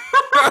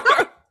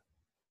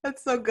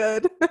 That's so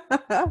good.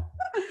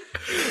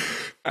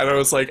 And I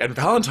was like, and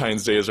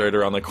Valentine's Day is right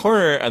around the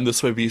corner, and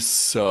this would be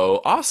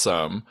so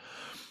awesome.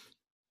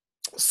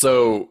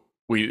 So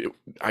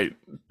I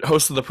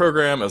hosted the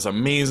program. It was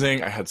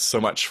amazing. I had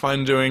so much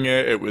fun doing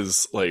it. It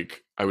was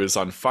like I was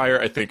on fire.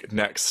 I think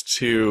next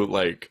to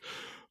like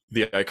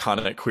the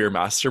iconic Queer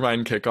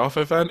Mastermind kickoff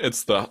event,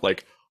 it's the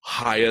like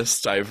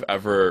highest I've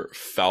ever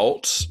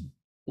felt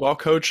while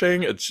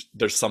coaching.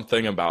 There's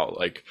something about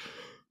like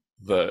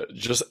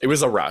it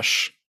was a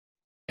rush,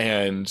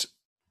 and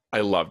I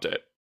loved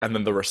it. And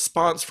then the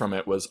response from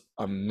it was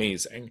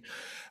amazing.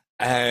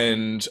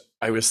 And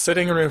I was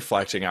sitting and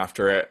reflecting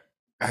after it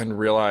and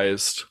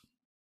realized,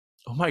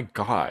 oh my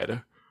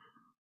God.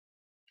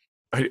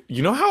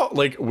 You know how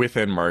like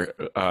within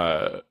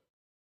well,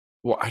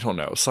 I don't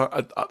know.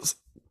 So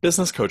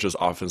business coaches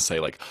often say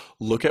like,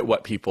 look at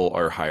what people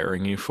are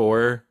hiring you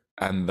for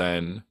and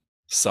then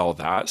sell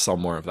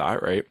more of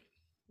that, right?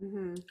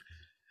 Mm-hmm.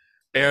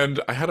 And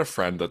I had a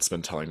friend that's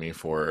been telling me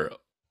for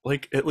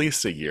like at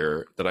least a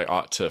year that I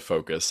ought to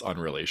focus on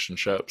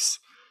relationships.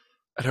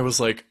 And I was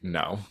like,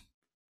 no,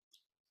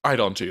 I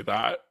don't do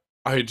that.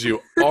 I do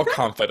all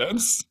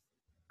confidence.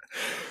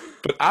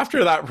 But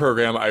after that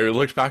program, I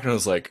looked back and I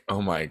was like,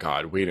 oh my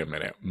God, wait a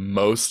minute.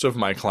 Most of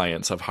my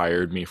clients have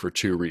hired me for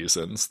two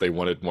reasons. They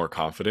wanted more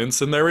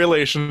confidence in their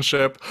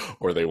relationship,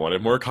 or they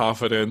wanted more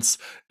confidence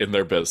in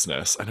their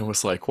business. And I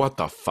was like, what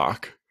the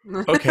fuck?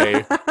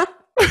 Okay.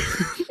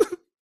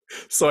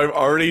 So I'm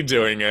already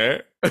doing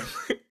it.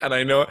 And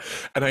I know,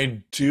 and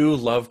I do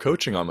love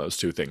coaching on those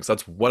two things.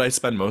 That's what I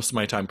spend most of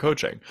my time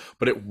coaching,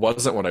 but it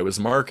wasn't what I was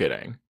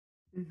marketing.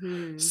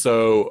 Mm-hmm.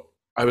 So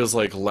I was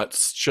like,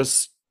 let's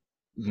just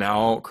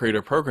now create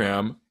a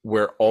program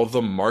where all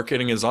the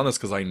marketing is on this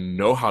because I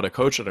know how to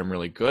coach it. I'm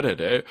really good at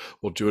it.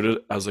 We'll do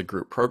it as a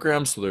group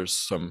program. So there's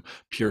some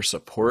peer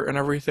support and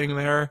everything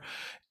there.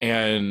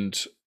 And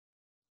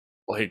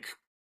like,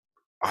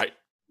 I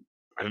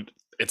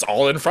it's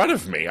all in front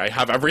of me. I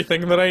have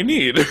everything that I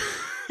need.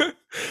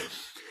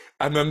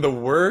 And then the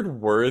word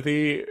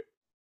worthy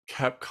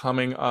kept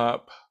coming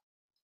up.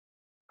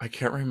 I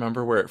can't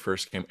remember where it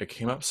first came. It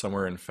came up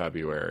somewhere in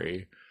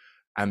February.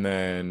 And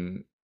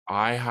then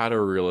I had a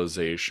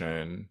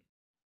realization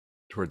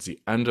towards the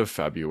end of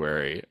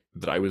February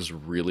that I was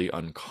really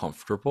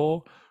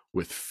uncomfortable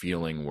with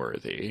feeling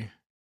worthy.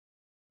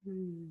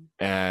 Mm.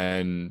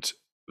 And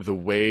the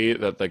way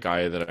that the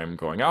guy that I'm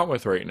going out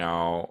with right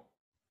now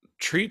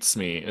treats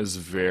me is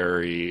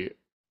very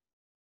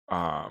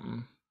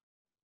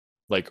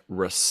like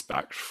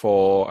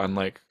respectful and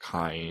like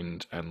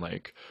kind and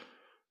like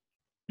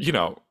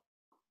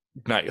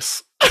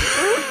nice.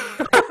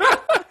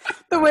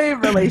 The way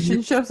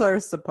relationships are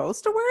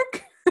supposed to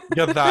work.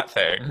 Yeah, that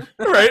thing,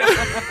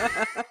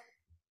 right?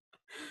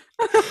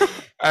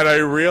 And I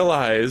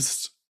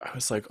realized, I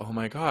was like, oh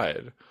my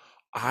God,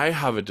 I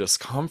have a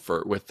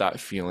discomfort with that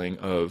feeling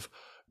of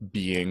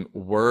being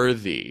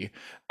worthy.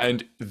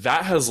 And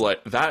that has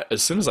like that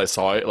as soon as I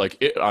saw it, like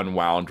it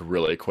unwound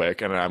really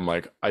quick. And I'm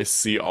like, I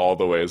see all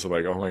the ways. I'm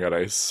like, oh my God,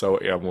 I so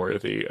am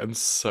worthy. And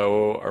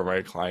so are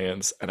my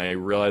clients. And I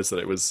realized that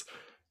it was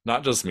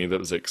not just me that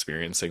was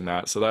experiencing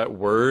that. So that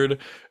word,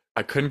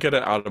 I couldn't get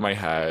it out of my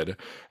head.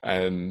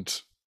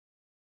 And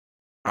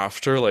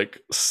after like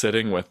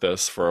sitting with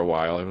this for a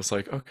while, I was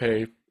like,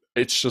 okay,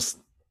 it's just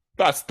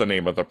that's the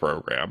name of the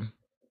program.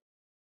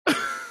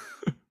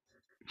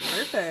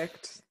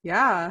 Perfect.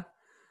 Yeah.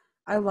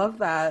 I love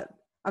that.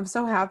 I'm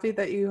so happy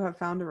that you have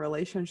found a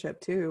relationship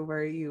too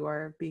where you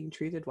are being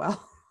treated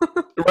well.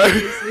 That Right?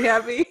 makes me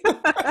happy.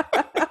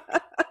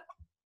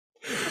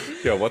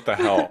 Yeah, what the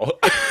hell?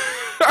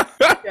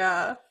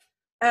 Yeah.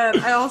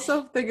 And I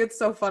also think it's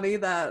so funny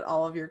that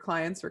all of your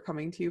clients were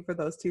coming to you for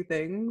those two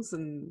things.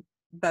 And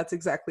that's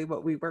exactly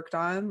what we worked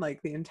on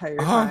like the entire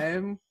Uh-huh.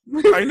 time.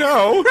 I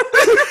know.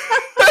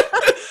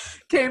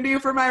 Came to you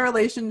for my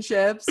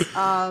relationships,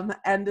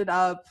 ended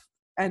up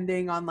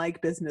ending on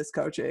like business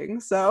coaching.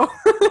 So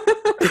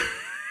it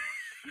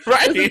was a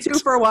Right.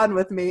 2-for-1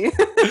 with me.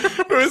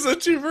 It was a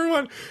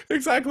 2-for-1.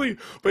 Exactly.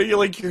 But you're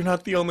like, you're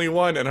not the only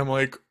one. And I'm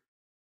like,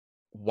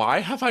 why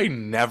have I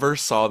never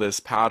saw this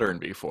pattern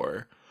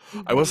before?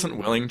 I wasn't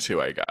Mm-hmm. willing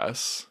to, I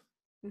guess.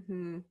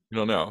 Mm-hmm. I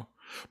don't know.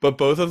 But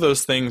both of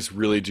those things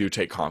really do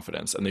take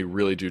confidence and they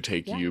really do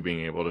take Yeah. you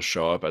being able to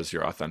show up as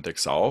your authentic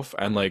self.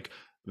 And like,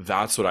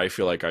 that's what I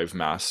feel like I've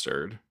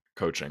mastered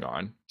coaching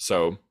on.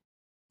 So it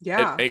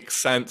Yeah. makes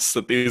sense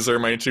that these are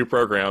my two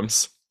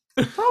programs.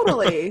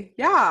 Totally.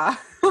 Yeah.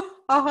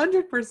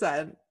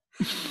 100%.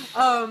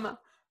 Um,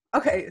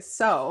 okay,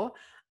 so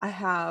I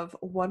have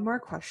one more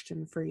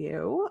question for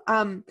you. Is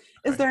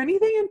Okay. there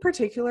anything in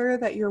particular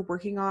that you're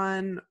working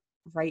on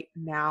right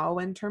now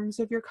in terms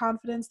of your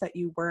confidence that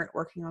you weren't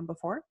working on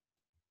before?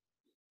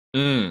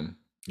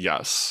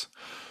 Yes.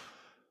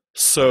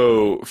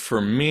 So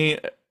for me,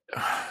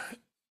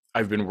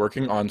 I've been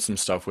working on some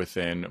stuff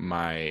within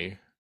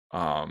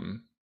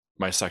um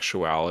my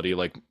sexuality,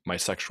 like my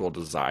sexual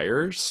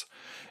desires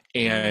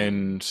Mm,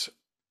 and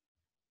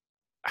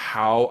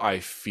how I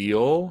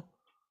feel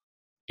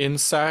in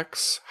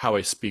sex, how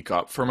I speak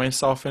up for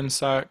myself in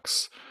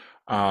sex.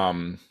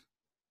 Um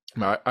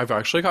I've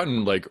actually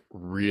gotten like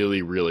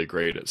really, really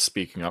great at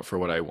speaking up for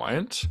what I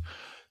want.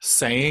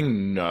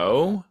 Saying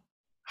no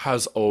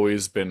has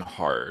always been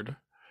hard.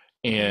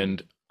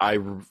 And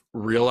mm,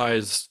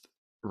 realized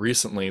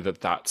recently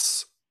that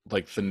that's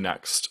like the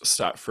next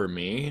step for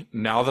me.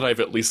 Now that I've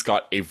at least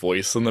got a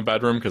voice in the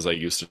bedroom, because I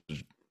used to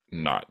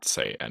not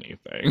say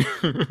anything.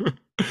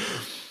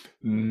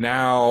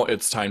 Now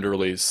it's time to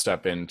really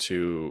step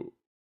into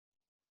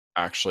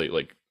actually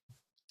like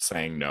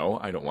saying no,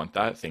 I don't want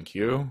that. Thank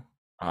you.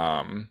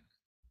 Um,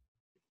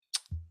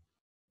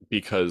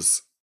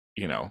 because,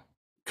 you know,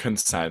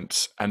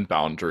 consent and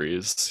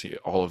boundaries,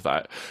 all of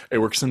that, it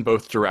works in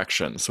both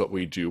directions, what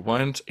we do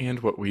want and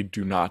what we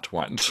do not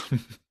want.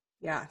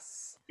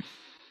 yes.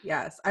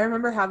 Yes. I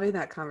remember having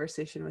that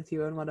conversation with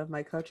you in one of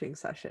my coaching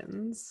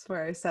sessions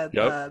where I said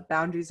Yep. the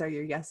boundaries are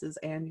your yeses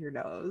and your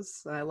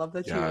nos. And I love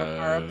that you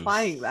are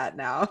applying Yes. that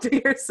now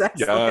to your sex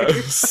life.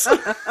 Yes.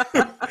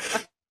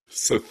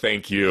 So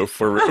thank you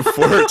for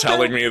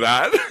telling me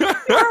that.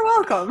 You're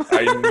welcome.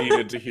 I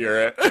needed to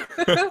hear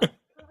it.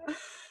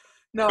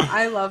 No,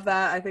 I love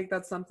that. I think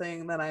that's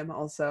something that I'm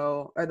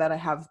also, or that I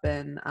have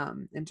been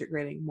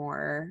integrating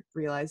more,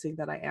 realizing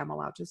that I am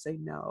allowed to say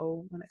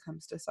no when it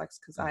comes to sex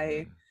because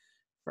I, Mhm.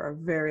 for a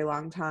very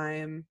long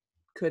time,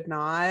 could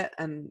not.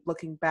 And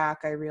looking back,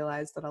 I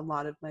realized that a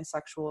lot of my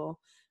sexual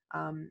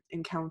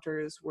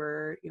encounters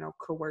were,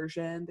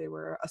 coercion. They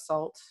were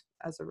assault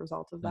as a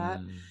result of that.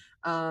 Mm.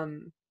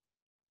 Um,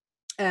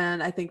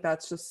 and I think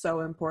that's just so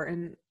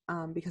important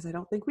because I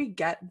don't think we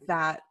get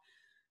that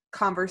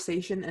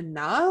conversation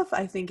enough.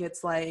 I think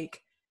it's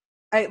like,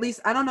 at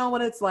least I don't know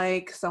what it's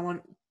like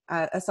someone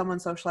as someone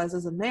socialized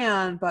as a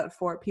man, but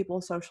for people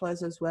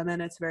socialized as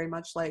women, it's very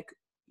much like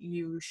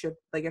you should,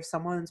 like, if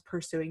someone's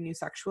pursuing you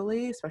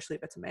sexually, especially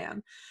if it's a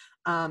man,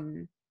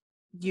 um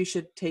you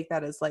should take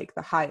that as like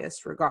the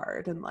highest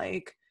regard, and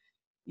like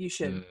you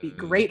should be Mm.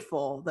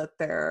 grateful that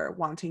they're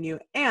wanting you.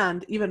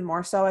 And even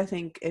more so, I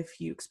think if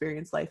you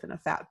experience life in a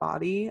fat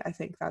body, I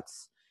think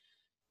that's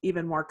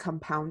even more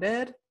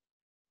compounded.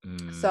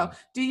 So, Mm.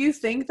 do you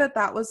think that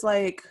that was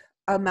like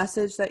a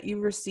message that you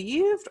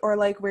received, or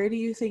like where do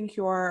you think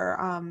your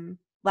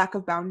lack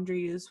of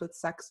boundaries with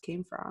sex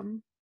came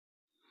from?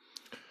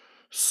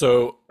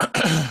 So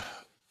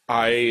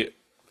I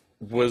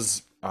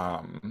was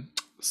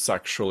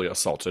sexually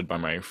assaulted by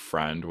my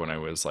friend when I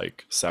was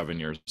like 7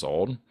 years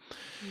old.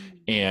 Mm.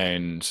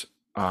 And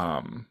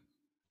um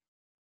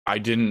I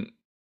didn't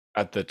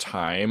at the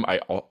time, I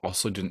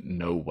also didn't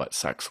know what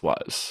sex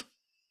was.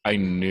 I Yeah.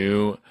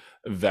 knew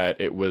that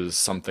it was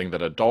something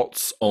that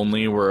adults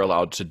only were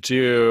allowed to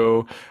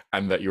do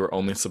and that you were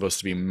only supposed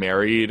to be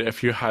married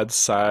if you had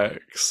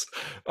sex.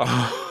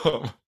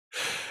 Um,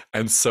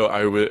 and so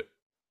I would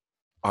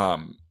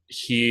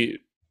he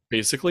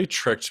basically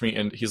tricked me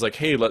and he's like,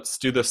 "Hey, let's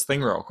do this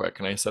thing real quick."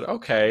 And I said,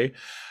 "Okay."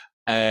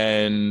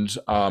 And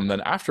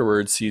then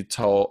afterwards, he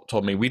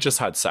told me we just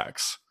had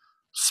sex.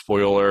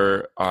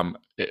 Spoiler: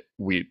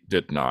 we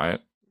did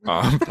not.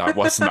 That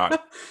was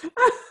not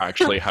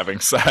actually having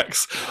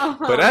sex.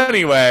 But Uh-huh.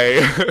 anyway,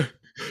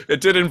 it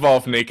did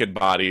involve naked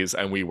bodies,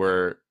 and we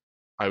were.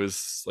 I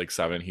was like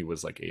 7. He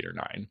was like 8 or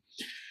 9,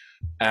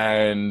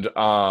 and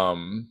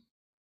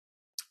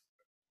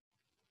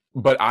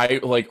but I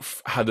like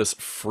had this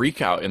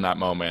freak out in that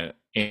moment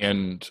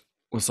and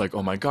was like,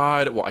 "Oh my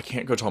God, well, I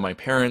can't go tell my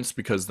parents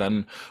because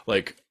then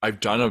like I've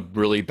done a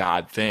really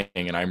bad thing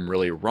and I'm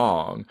really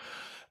wrong.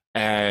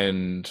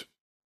 And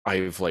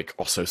I've like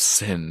also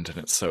sinned and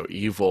it's so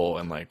evil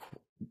and like,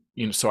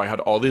 so I had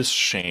all this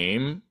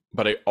shame,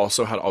 but I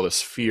also had all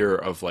this fear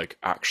of like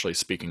actually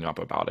speaking up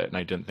about it, and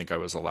I didn't think I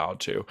was allowed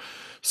to. Mhm.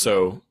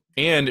 So,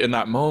 and in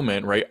that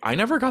moment, right, I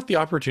never got the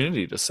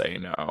opportunity to say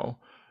no.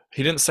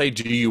 He didn't say,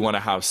 "Do you want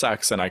to have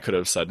sex?" And I could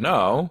have said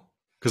no,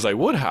 because I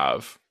would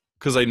have,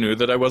 because I knew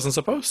that I wasn't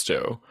supposed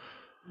to.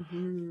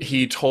 Mhm.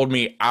 He told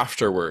me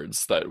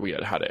afterwards that we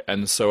had had it.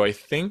 And so I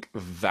think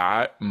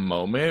that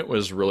moment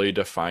was really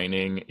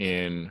defining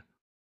in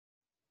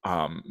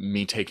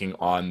me taking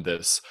on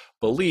this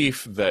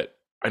belief that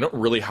I don't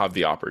really have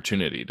the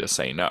opportunity to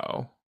say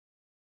no.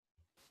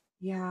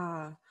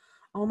 Yeah.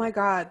 Oh my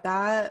God,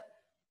 that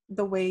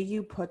the way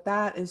you put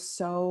that is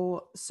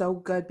so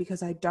good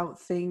because I don't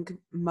think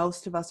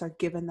most of us are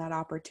given that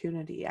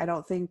opportunity. I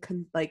don't think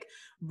like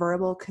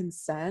verbal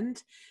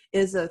consent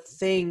is a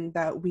thing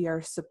that we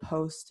are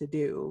supposed to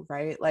do,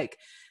 right? Like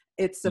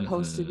it's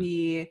supposed to Hmm.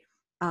 be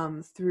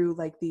through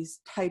like these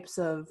types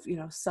of,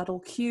 subtle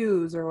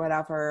cues or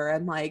whatever,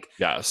 and like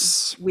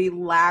Yes. we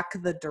lack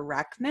the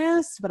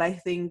directness, but I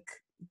think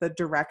the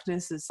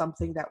directness is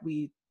something that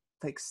we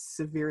like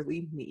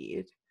severely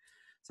need.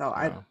 So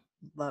I Yeah.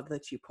 love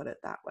that you put it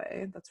that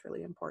way. That's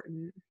really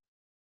important.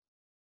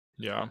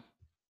 Yeah.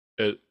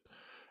 It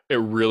it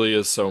really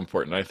is so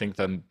important. I think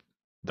then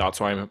that's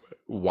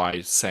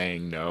why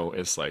saying no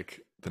is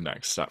like the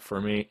next step for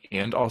me.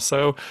 And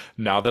also,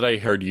 now that I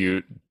heard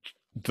you,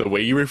 the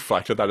way you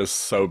reflected that is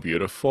so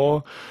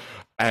beautiful.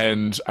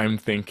 And I'm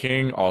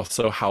thinking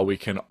also how we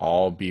can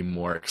all be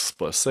more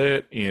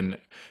explicit in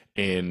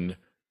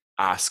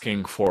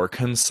asking for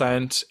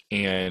consent,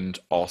 and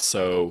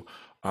also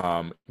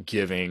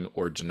giving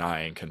or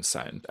denying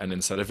consent. And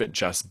instead of it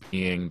just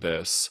being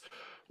this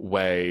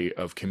way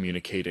of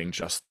communicating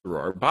just through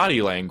our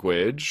body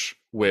language,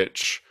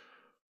 which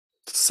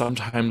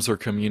sometimes we're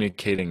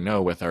communicating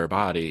no with our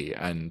body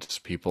and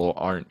people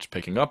aren't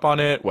picking up on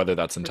it, whether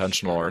that's For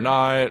intentional or sure.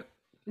 not,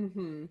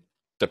 Mm-hmm.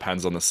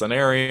 depends on the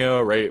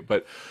scenario, right?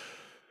 But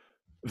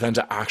then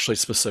to actually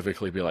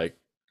specifically be like,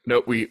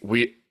 no,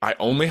 I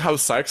only have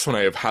sex when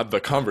I have had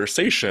the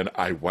conversation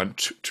I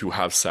want to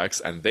have sex,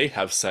 and they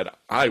have said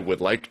I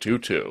would like to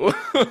too.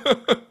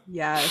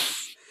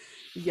 Yes.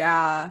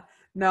 Yeah.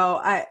 No,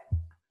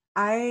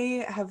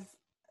 I have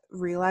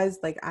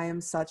realized like I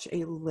am such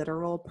a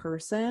literal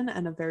person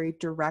and a very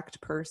direct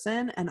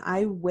person, and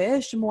I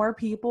wish more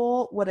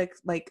people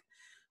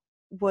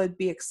would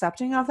be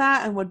accepting of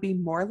that and would be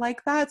more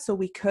like that so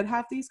we could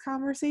have these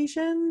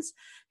conversations,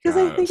 because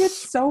I think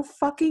it's Yes. so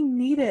fucking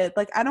needed.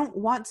 Like I don't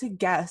want to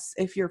guess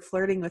if you're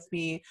flirting with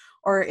me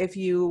or if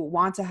you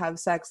want to have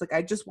sex. Like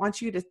I just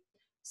want you to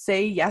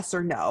say yes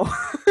or no.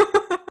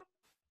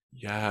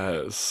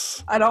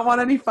 Yes. I don't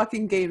want any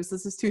fucking games.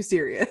 This is too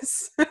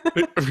serious.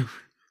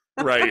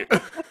 Right.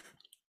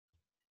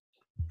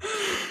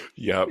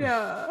 Yep.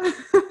 Yeah.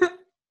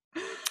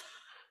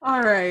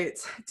 All right.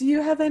 Do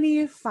you have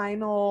any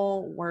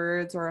final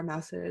words or a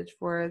message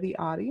for the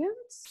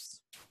audience?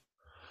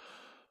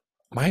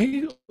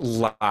 My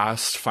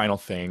last final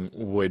thing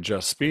would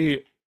just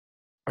be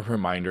a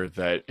reminder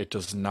that it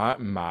does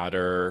not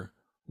matter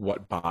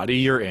what body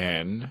you're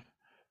in,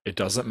 it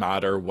doesn't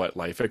matter what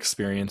life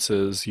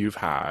experiences you've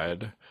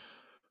had.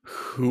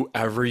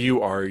 Whoever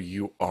you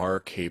are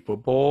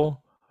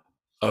capable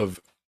of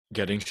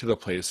getting to the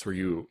place where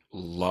you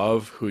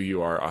love who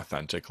you are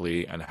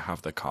authentically and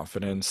have the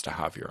confidence to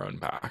have your own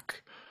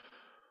back.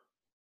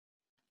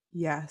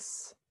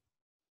 Yes.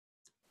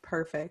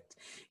 Perfect.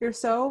 You're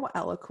so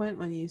eloquent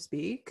when you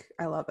speak.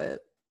 I love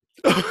it.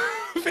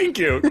 Thank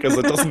you, because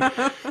it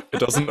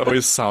doesn't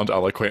always sound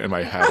eloquent in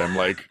my head. I'm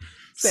like,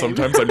 Same.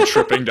 sometimes I'm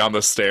tripping down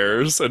the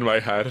stairs in my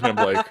head and I'm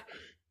like,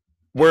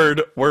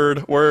 word,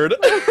 word, word.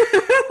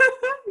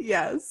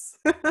 Yes.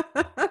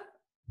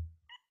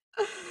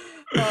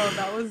 Oh,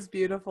 that was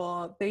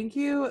beautiful. Thank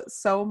you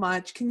so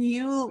much. Can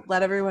you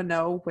let everyone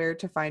know where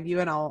to find you?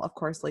 And I'll, of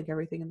course, link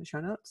everything in the show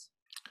notes.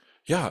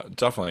 Yeah,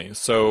 definitely.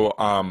 So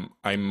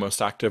I'm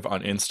most active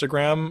on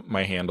Instagram.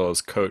 My handle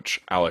is Coach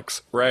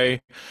Alex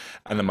Ray.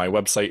 And then my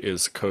website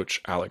is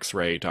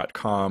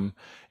coachalexray.com.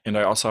 And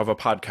I also have a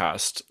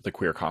podcast, the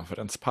Queer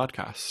Confidence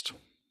Podcast.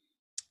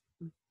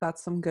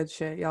 That's some good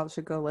shit. Y'all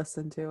should go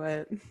listen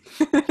to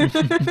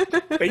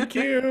Thank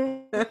it.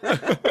 you.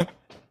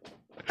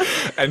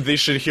 And they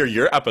should hear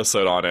your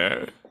episode on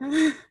it.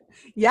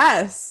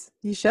 Yes,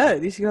 you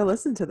should. You should go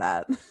listen to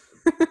that.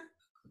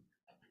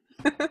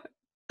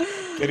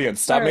 Gideon, All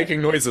stop right.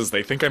 making noises.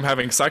 They think I'm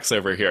having sex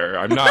over here.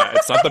 I'm not.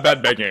 It's not the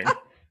bed banging.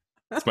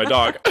 It's my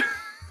dog.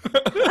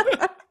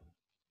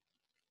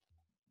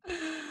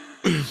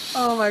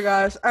 Oh my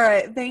gosh. All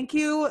right. Thank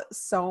you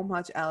so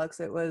much, Alex.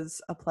 It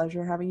was a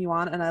pleasure having you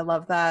on. And I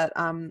love that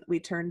we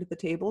turned the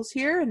tables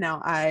here and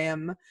now I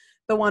am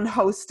the one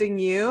hosting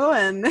you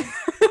and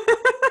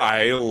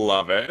I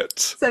love it.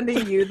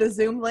 sending you the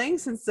Zoom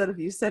links instead of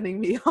you sending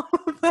me all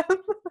of them.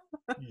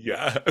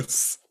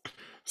 Yes.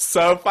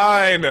 So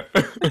fine. All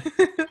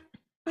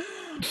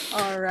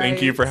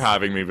Thank you right. for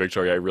having me,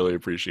 Victoria. I really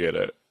appreciate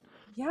it.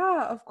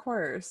 Yeah, of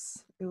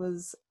course. It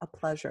was a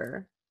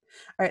pleasure.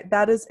 All right,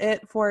 that is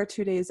it for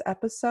today's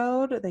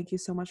episode. Thank you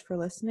so much for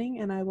listening,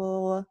 and I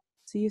will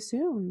see you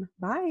soon.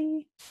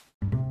 Bye.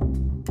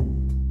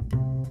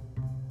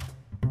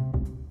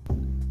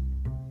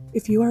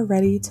 If you are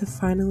ready to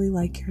finally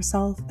like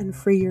yourself and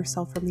free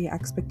yourself from the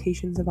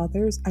expectations of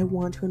others, I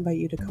want to invite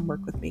you to come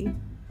work with me.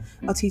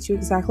 I'll teach you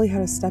exactly how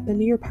to step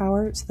into your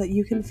power so that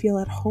you can feel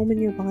at home in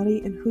your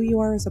body and who you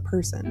are as a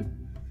person.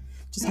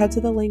 Just head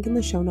to the link in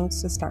the show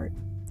notes to start.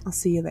 I'll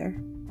see you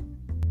there.